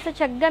ఉంటుంది అనమాట. సో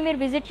చక్కగా మీరు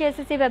విజిట్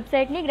చేసేసి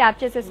వెబ్సైట్ని గ్రాప్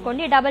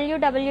చేసేసుకోండి,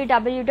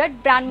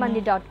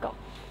 www.brandmandir.com.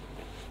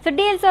 So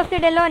deals of the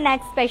డేలో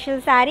నెక్స్ట్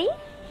స్పెషల్ శారీ,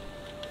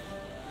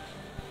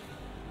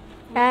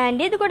 అండ్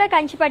ఇది కూడా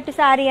కంచిపట్టు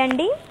శారీ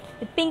అండి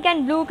pink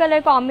and blue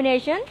colour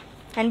combination.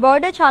 And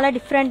border చాలా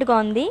డిఫరెంట్గా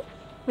ఉంది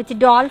with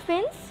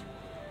dolphins.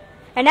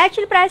 And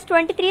actual price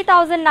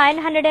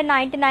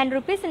 23,999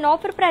 rupees and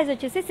offer price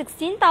వచ్చేసి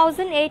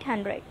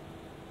 16,800.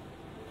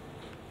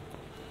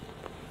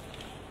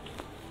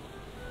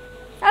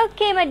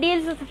 ఓకే, మరి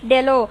డీల్స్ ఆఫ్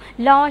డేలో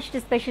లాస్ట్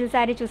స్పెషల్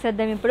శారీ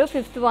చూసేద్దాం ఇప్పుడు,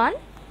 fifth one.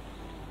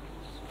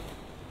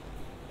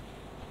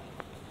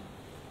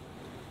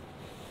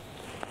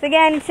 So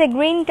again, it's a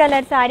green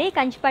color saree,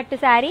 Kanchipattu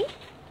saree.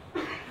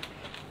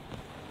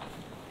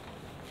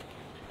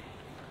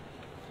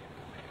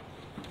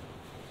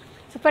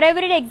 So for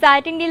every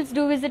exciting deals,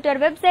 do visit our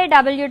website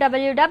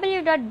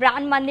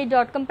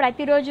www.brandmandir.com.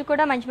 ప్రతిరోజు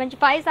కూడా మంచి మంచి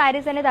 5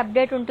 sarees అనేది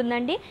అప్డేట్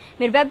ఉంటుందండి.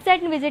 మీరు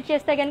వెబ్సైట్ని విజిట్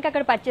చేస్తే కనుక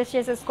అక్కడ పర్చేస్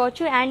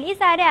చేసేసుకోవచ్చు. అండ్ ఈ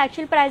సారీ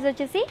యాక్చువల్ ప్రైస్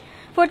వచ్చేసి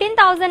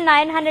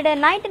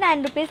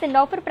 14,999 rupees and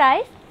offer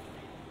price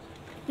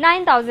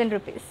 9,000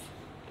 rupees.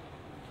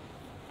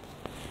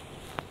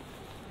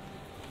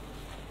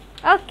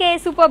 Okay,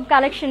 super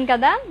collection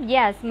కదా.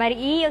 ఎస్, మరి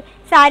ఈ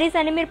శారీస్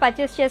అని మీరు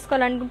పర్చేస్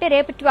చేసుకోవాలనుకుంటే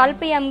రేపు 12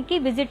 PMకి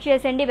విజిట్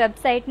చేసేయండి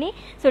వెబ్సైట్ని.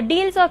 So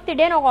deals of the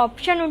day ఒక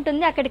ఆప్షన్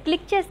ఉంటుంది, అక్కడ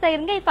క్లిక్ చేస్తే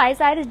కనుక ఈ 5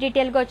 శారీస్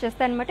డీటెయిల్గా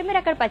వచ్చేస్తాయి అనమాట. మీరు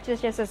అక్కడ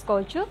పర్చేస్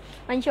చేసేసుకోవచ్చు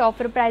మంచి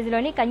ఆఫర్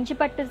ప్రైస్లోని.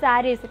 కంచిపట్టు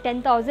శారీస్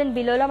 10,000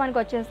 బిలోలో మనకు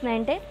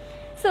వచ్చేస్తున్నాయంటే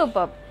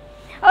సూపర్.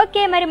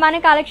 ఓకే, మరి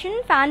మన కలెక్షన్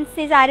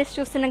ఫ్యాన్సీ శారీస్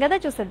చూస్తున్నాం కదా,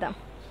 చూసేద్దాం.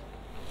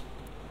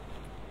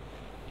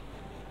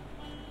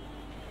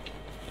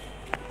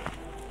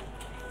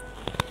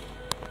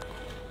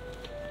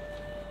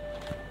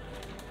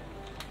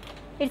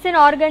 It's an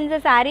organza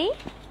saree,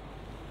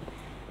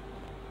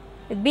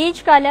 beach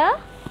color,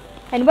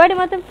 and body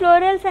మొత్తం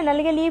florals and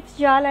అలాగే leaves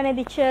జాల్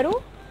అనేది ఇచ్చారు.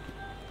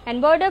 And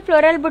border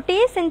floral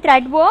booties in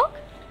thread work,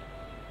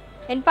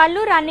 and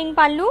పళ్ళు రన్నింగ్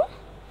పళ్ళు,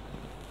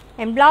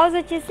 and blouse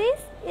వచ్చేసి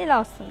ఇలా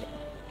వస్తుంది.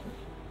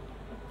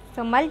 సో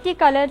మల్టీ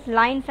కలర్స్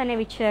లైన్స్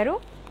అనేవి ఇచ్చారు.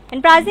 And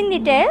pricing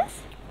details,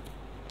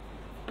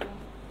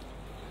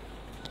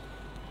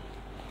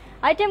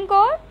 item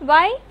code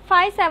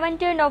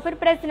Y570 and offer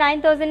price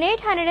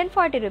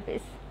 9,840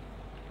 rupees.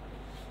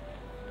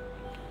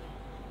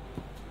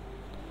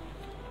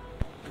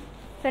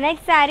 So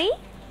next saree,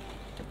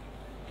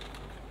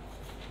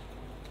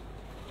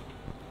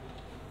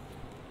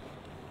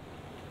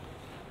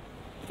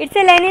 it's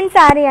a linen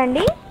saree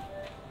andi.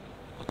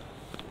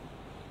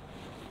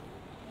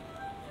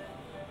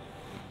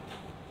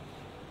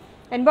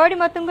 And body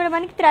మొత్తం కూడా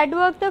మనకి థ్రెడ్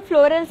వర్క్ తో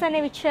ఫ్లోరల్స్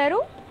అనేవి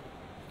ఇచ్చారు.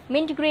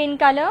 Mint green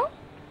colour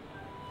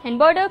and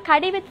border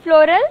khadi with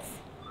florals,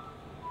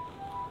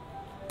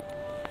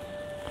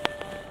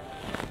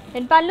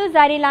 and pallu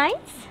zari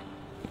lines,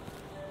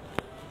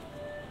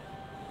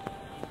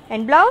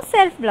 and blouse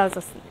self blouse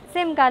వస్తుంది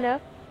same color.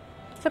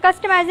 So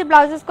customized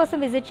blouses కోసం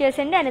visit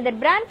చేయండి. Another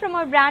brand from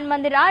our brand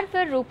Mandir are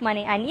for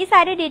Roopmani. And ఈ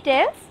saree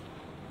details,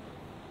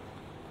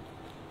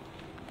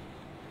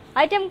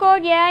 item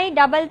code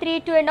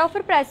AI332 and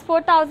offer price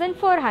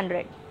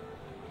 4,400.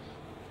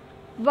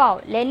 Wow,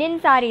 Lenin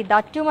sorry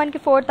that మనకి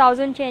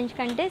 4,000 change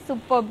కంటే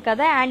super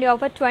కదా. And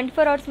offer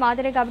 24 hours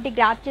మాత్రమే కాబట్టి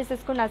grab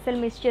చేసేసుకుని అస్సలు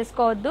మిస్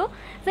చేసుకోవద్దు.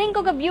 సో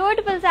ఇంకొక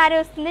బ్యూటిఫుల్ సారీ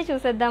వస్తుంది,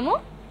 చూసేద్దాము.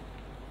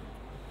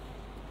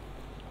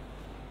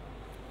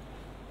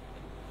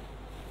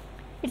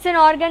 It's an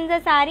organza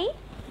sorry.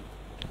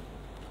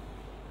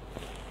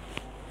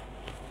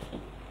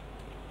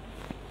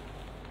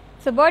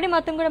 So body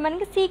మొత్తం కూడా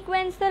మనకి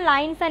సీక్వెన్స్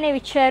లైన్స్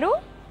అనేవి ఇచ్చారు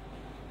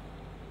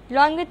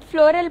long with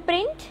floral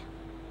print.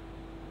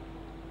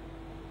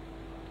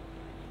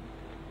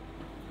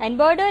 And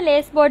border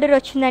lace border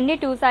వచ్చిందండి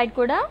 2 సైడ్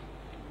కూడా.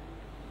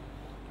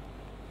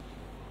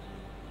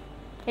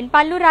 అండ్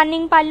పళ్ళు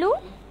రన్నింగ్ పళ్ళు,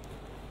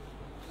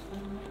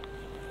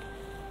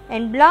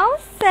 అండ్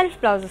బ్లౌజ్ సెల్ఫ్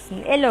బ్లౌజ్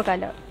వస్తుంది yellow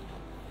colour.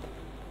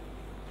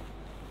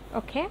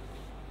 Okay,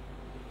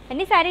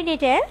 any saree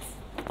details?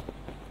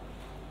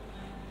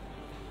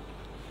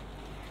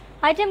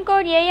 Item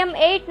code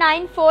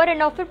AM894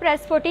 and offer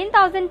price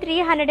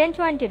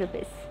 14,320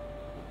 rupees.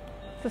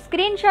 So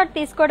screen shot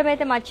తీసుకోవడం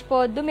అయితే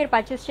మర్చిపోవద్దు. మీరు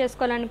purchase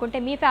చేసుకోవాలనుకుంటే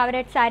మీ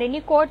ఫేవరెట్ శారీని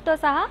కోడ్తో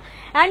సహా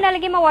అండ్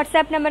అలాగే మా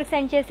వాట్సాప్ నెంబర్కి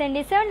సెండ్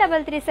చేసేయండి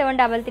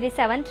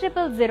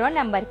 7337337000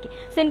 నెంబర్కి.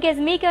 సో ఇన్ కేస్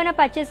మీకు ఏమైనా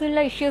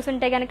పర్చేసింగ్లో ఇష్యూస్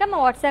ఉంటే కనుక మా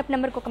వాట్సాప్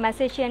నెంబర్కి ఒక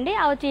మెసేజ్ చేయండి.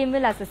 Our team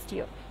will assist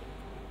you.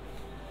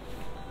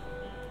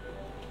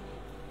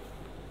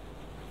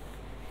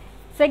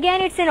 So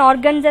again it's an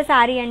organza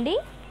sari అండి,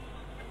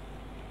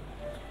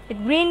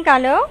 with green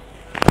colour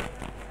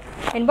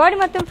and body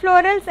మొత్తం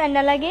ఫ్లోరల్స్ అండ్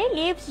అలాగే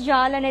లీవ్స్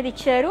జాల్ అనేది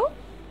ఇచ్చారు.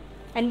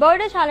 అండ్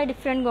బార్డర్ చాలా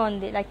డిఫరెంట్గా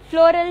ఉంది, లైక్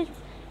ఫ్లోరల్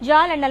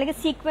జాల్ అండ్ అలాగే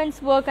సీక్వెన్స్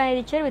వర్క్ అనేది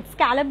ఇచ్చారు విత్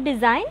స్కాలప్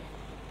డిజైన్.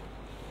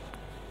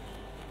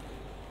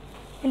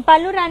 అండ్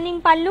పళ్ళు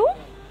రన్నింగ్ పళ్ళు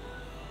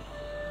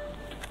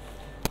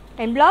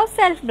అండ్ బ్లౌజ్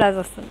సెల్ఫ్ బ్లౌజ్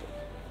వస్తుంది.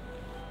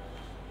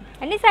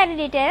 అన్ని sari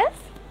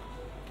details.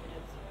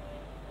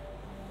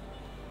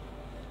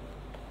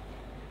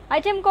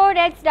 Item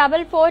code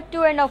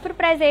X442 and offer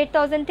price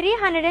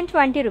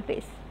 8,320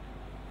 rupees.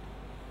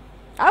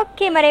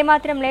 Okay, మరి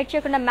ఏమాత్రం లేట్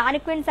చేయకుండా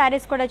మ్యానిక్విన్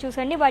శారీస్ కూడా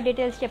చూసండి, వాటి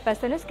డీటెయిల్స్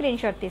చెప్పేస్తాను, స్క్రీన్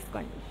షాట్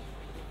తీసుకోండి.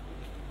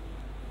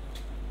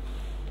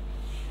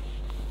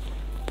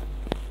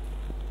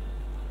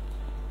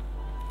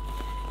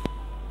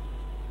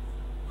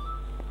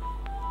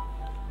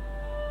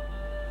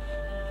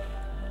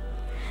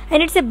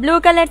 And it's a blue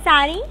colour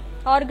sari,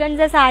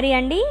 organza sari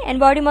అండి.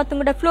 అండ్ బాడీ మొత్తం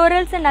కూడా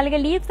ఫ్లోరల్స్ అండ్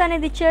అలాగే లీవ్స్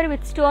అనేది ఇచ్చారు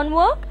with stone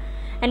work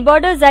and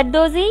border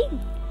zardozi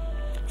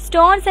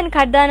stones and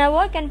ఖర్దానా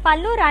work and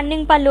పళ్ళు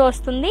రన్నింగ్ పళ్ళు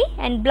వస్తుంది.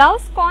 అండ్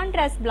బ్లౌజ్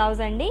కాంట్రాస్ట్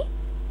బ్లౌజ్ అండి.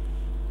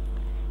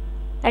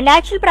 అండ్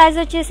యాక్చువల్ ప్రైస్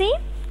వచ్చేసి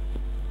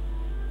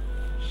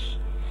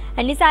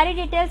అండ్ ఈ sorry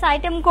details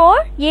item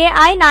code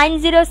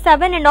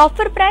AI907 and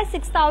offer price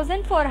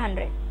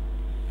 6,400.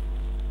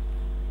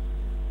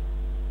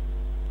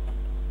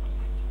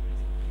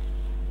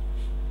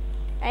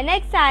 And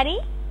next sorry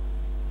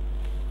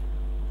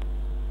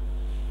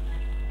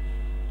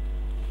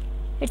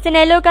it's an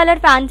yellow colour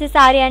fancy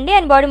sari అండి.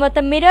 And body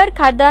మొత్తం mirror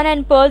ఖర్దాన్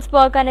and pearls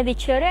work అనేది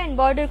ఇచ్చారు. And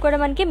border కూడా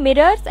మనకి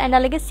mirrors and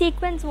అలాగే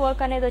సీక్వెన్స్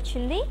వర్క్ అనేది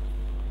వచ్చింది.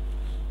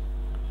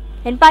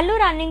 అండ్ పళ్ళు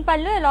రన్నింగ్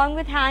పళ్ళు along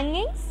with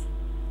hangings.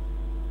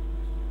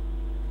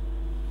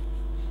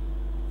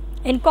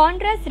 And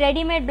contrast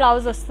readymade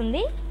blouse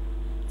వస్తుంది.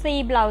 సో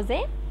ఈ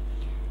బ్లౌజే.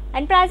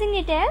 And pricing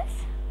details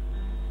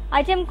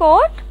item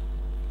code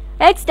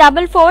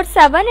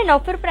X447 and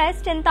offer price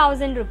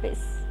 10,000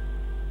 rupees.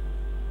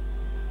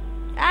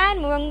 And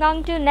moving on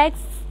to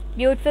next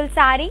beautiful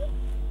saree.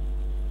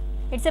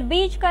 It's a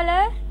beige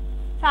color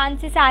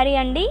fancy saree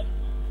andi.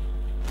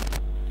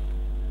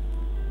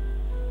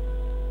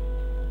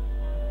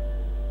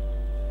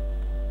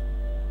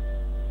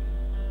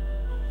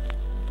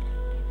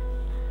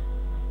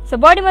 So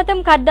body మొత్తం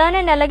కర్దాన్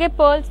and అలాగే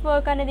pearls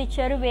work అనేది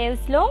ఇచ్చారు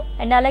waves లో.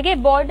 And అలాగే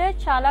border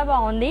చాలా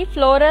బాగుంది,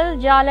 floral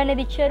జాల్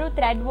అనేది ఇచ్చారు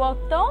థ్రెడ్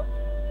వర్క్ తో.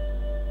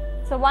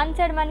 సో వన్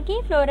సైడ్ మనకి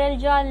ఫ్లోరల్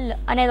జాల్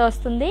అనేది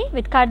వస్తుంది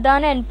with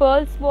కర్దాన్ and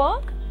pearls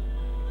work.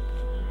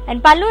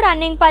 And పళ్ళు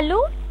రన్నింగ్ పళ్ళు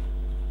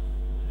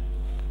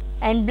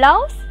అండ్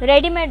బ్లౌజ్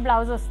రెడీమేడ్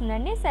బ్లౌజ్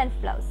వస్తుందండి, సెల్ఫ్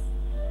బ్లౌజ్.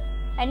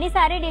 అండ్ ఈ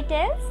sorry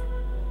details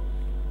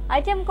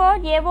item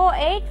code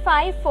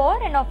AO854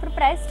 and offer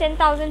price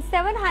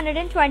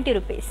 10,720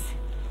 rupees.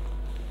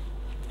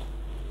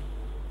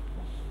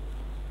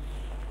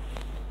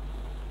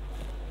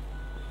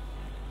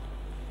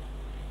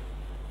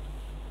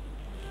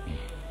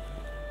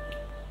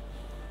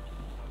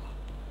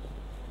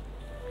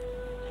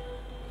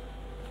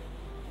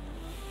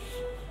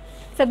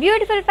 So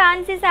beautiful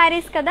fancy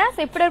saris కదా. సో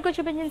ఇప్పటివరకు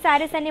చూపించిన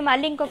శారీస్ అన్ని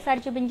మళ్ళీ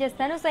ఇంకొకసారి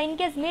చూపించేస్తాను. సో ఇన్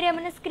కేస్ మీరు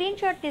ఏమైనా స్క్రీన్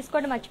షాట్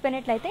తీసుకోవడం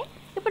మర్చిపోయినట్లయితే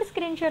ఇప్పుడు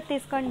స్క్రీన్ షాట్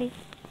తీసుకోండి.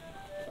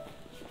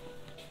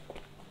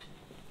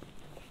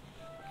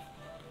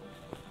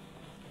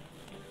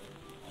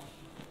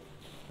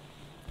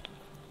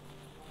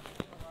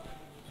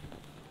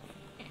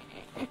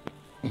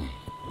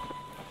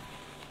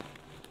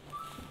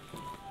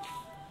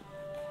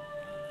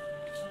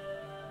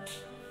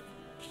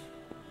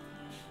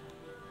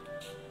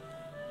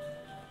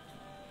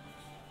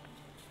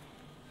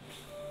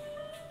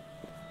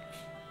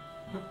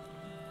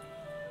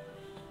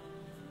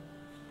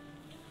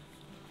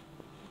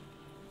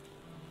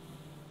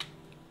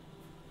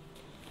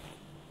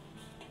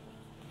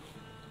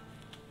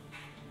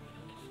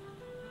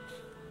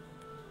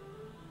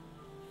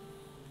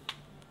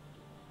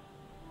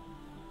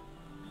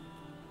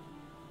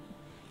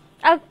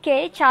 ఓకే,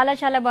 చాలా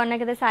చాలా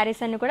బాగున్నాయి కదా శారీస్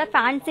అన్ని కూడా.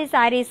 ఫ్యాన్సీ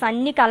శారీస్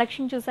అన్ని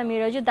కలెక్షన్ చూసాం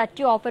ఈరోజు,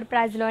 దట్ ఆఫర్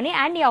ప్రైస్లోని.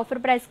 అండ్ ఈ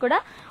ఆఫర్ ప్రైస్ కూడా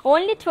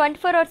ఓన్లీ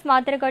 24 hours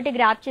మాత్రమే కాబట్టి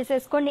గ్రాప్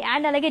చేసేసుకోండి.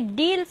 అండ్ అలాగే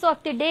deals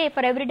of the day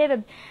for every day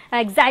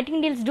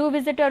exciting deals. Do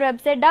visit our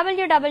website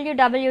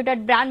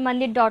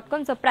www.brandmandir.com.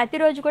 So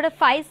ప్రతిరోజు కూడా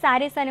 5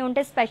 శారీస్ అని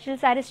ఉంటే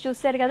స్పెషల్ శారీస్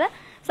చూస్తారు కదా,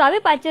 సో అవి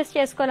పర్చేస్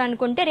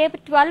చేసుకోవాలనుకుంటే రేపు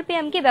 12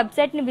 PM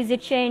వెబ్సైట్ని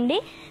విజిట్ చేయండి.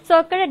 సో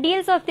అక్కడ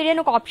డీల్స్ ఆఫ్ ది డే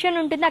ఒక ఆప్షన్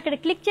ఉంటుంది, అక్కడ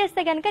క్లిక్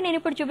చేస్తే కనుక నేను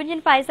ఇప్పుడు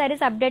చూపించిన 5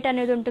 శారీస్ అప్డేట్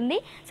అనేది ఉంటుంది.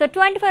 సో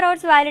 24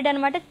 hours వ్యాలిడ్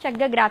అనమాట,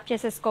 చక్కగా గ్రాప్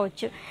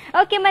చేసేసుకోవచ్చు.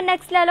 ఓకే, మరి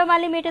నెక్స్ట్ లో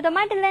మళ్ళీ మీతో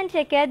మాట్లాడలేని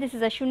check. This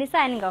is Ashwini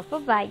signing off.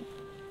 By.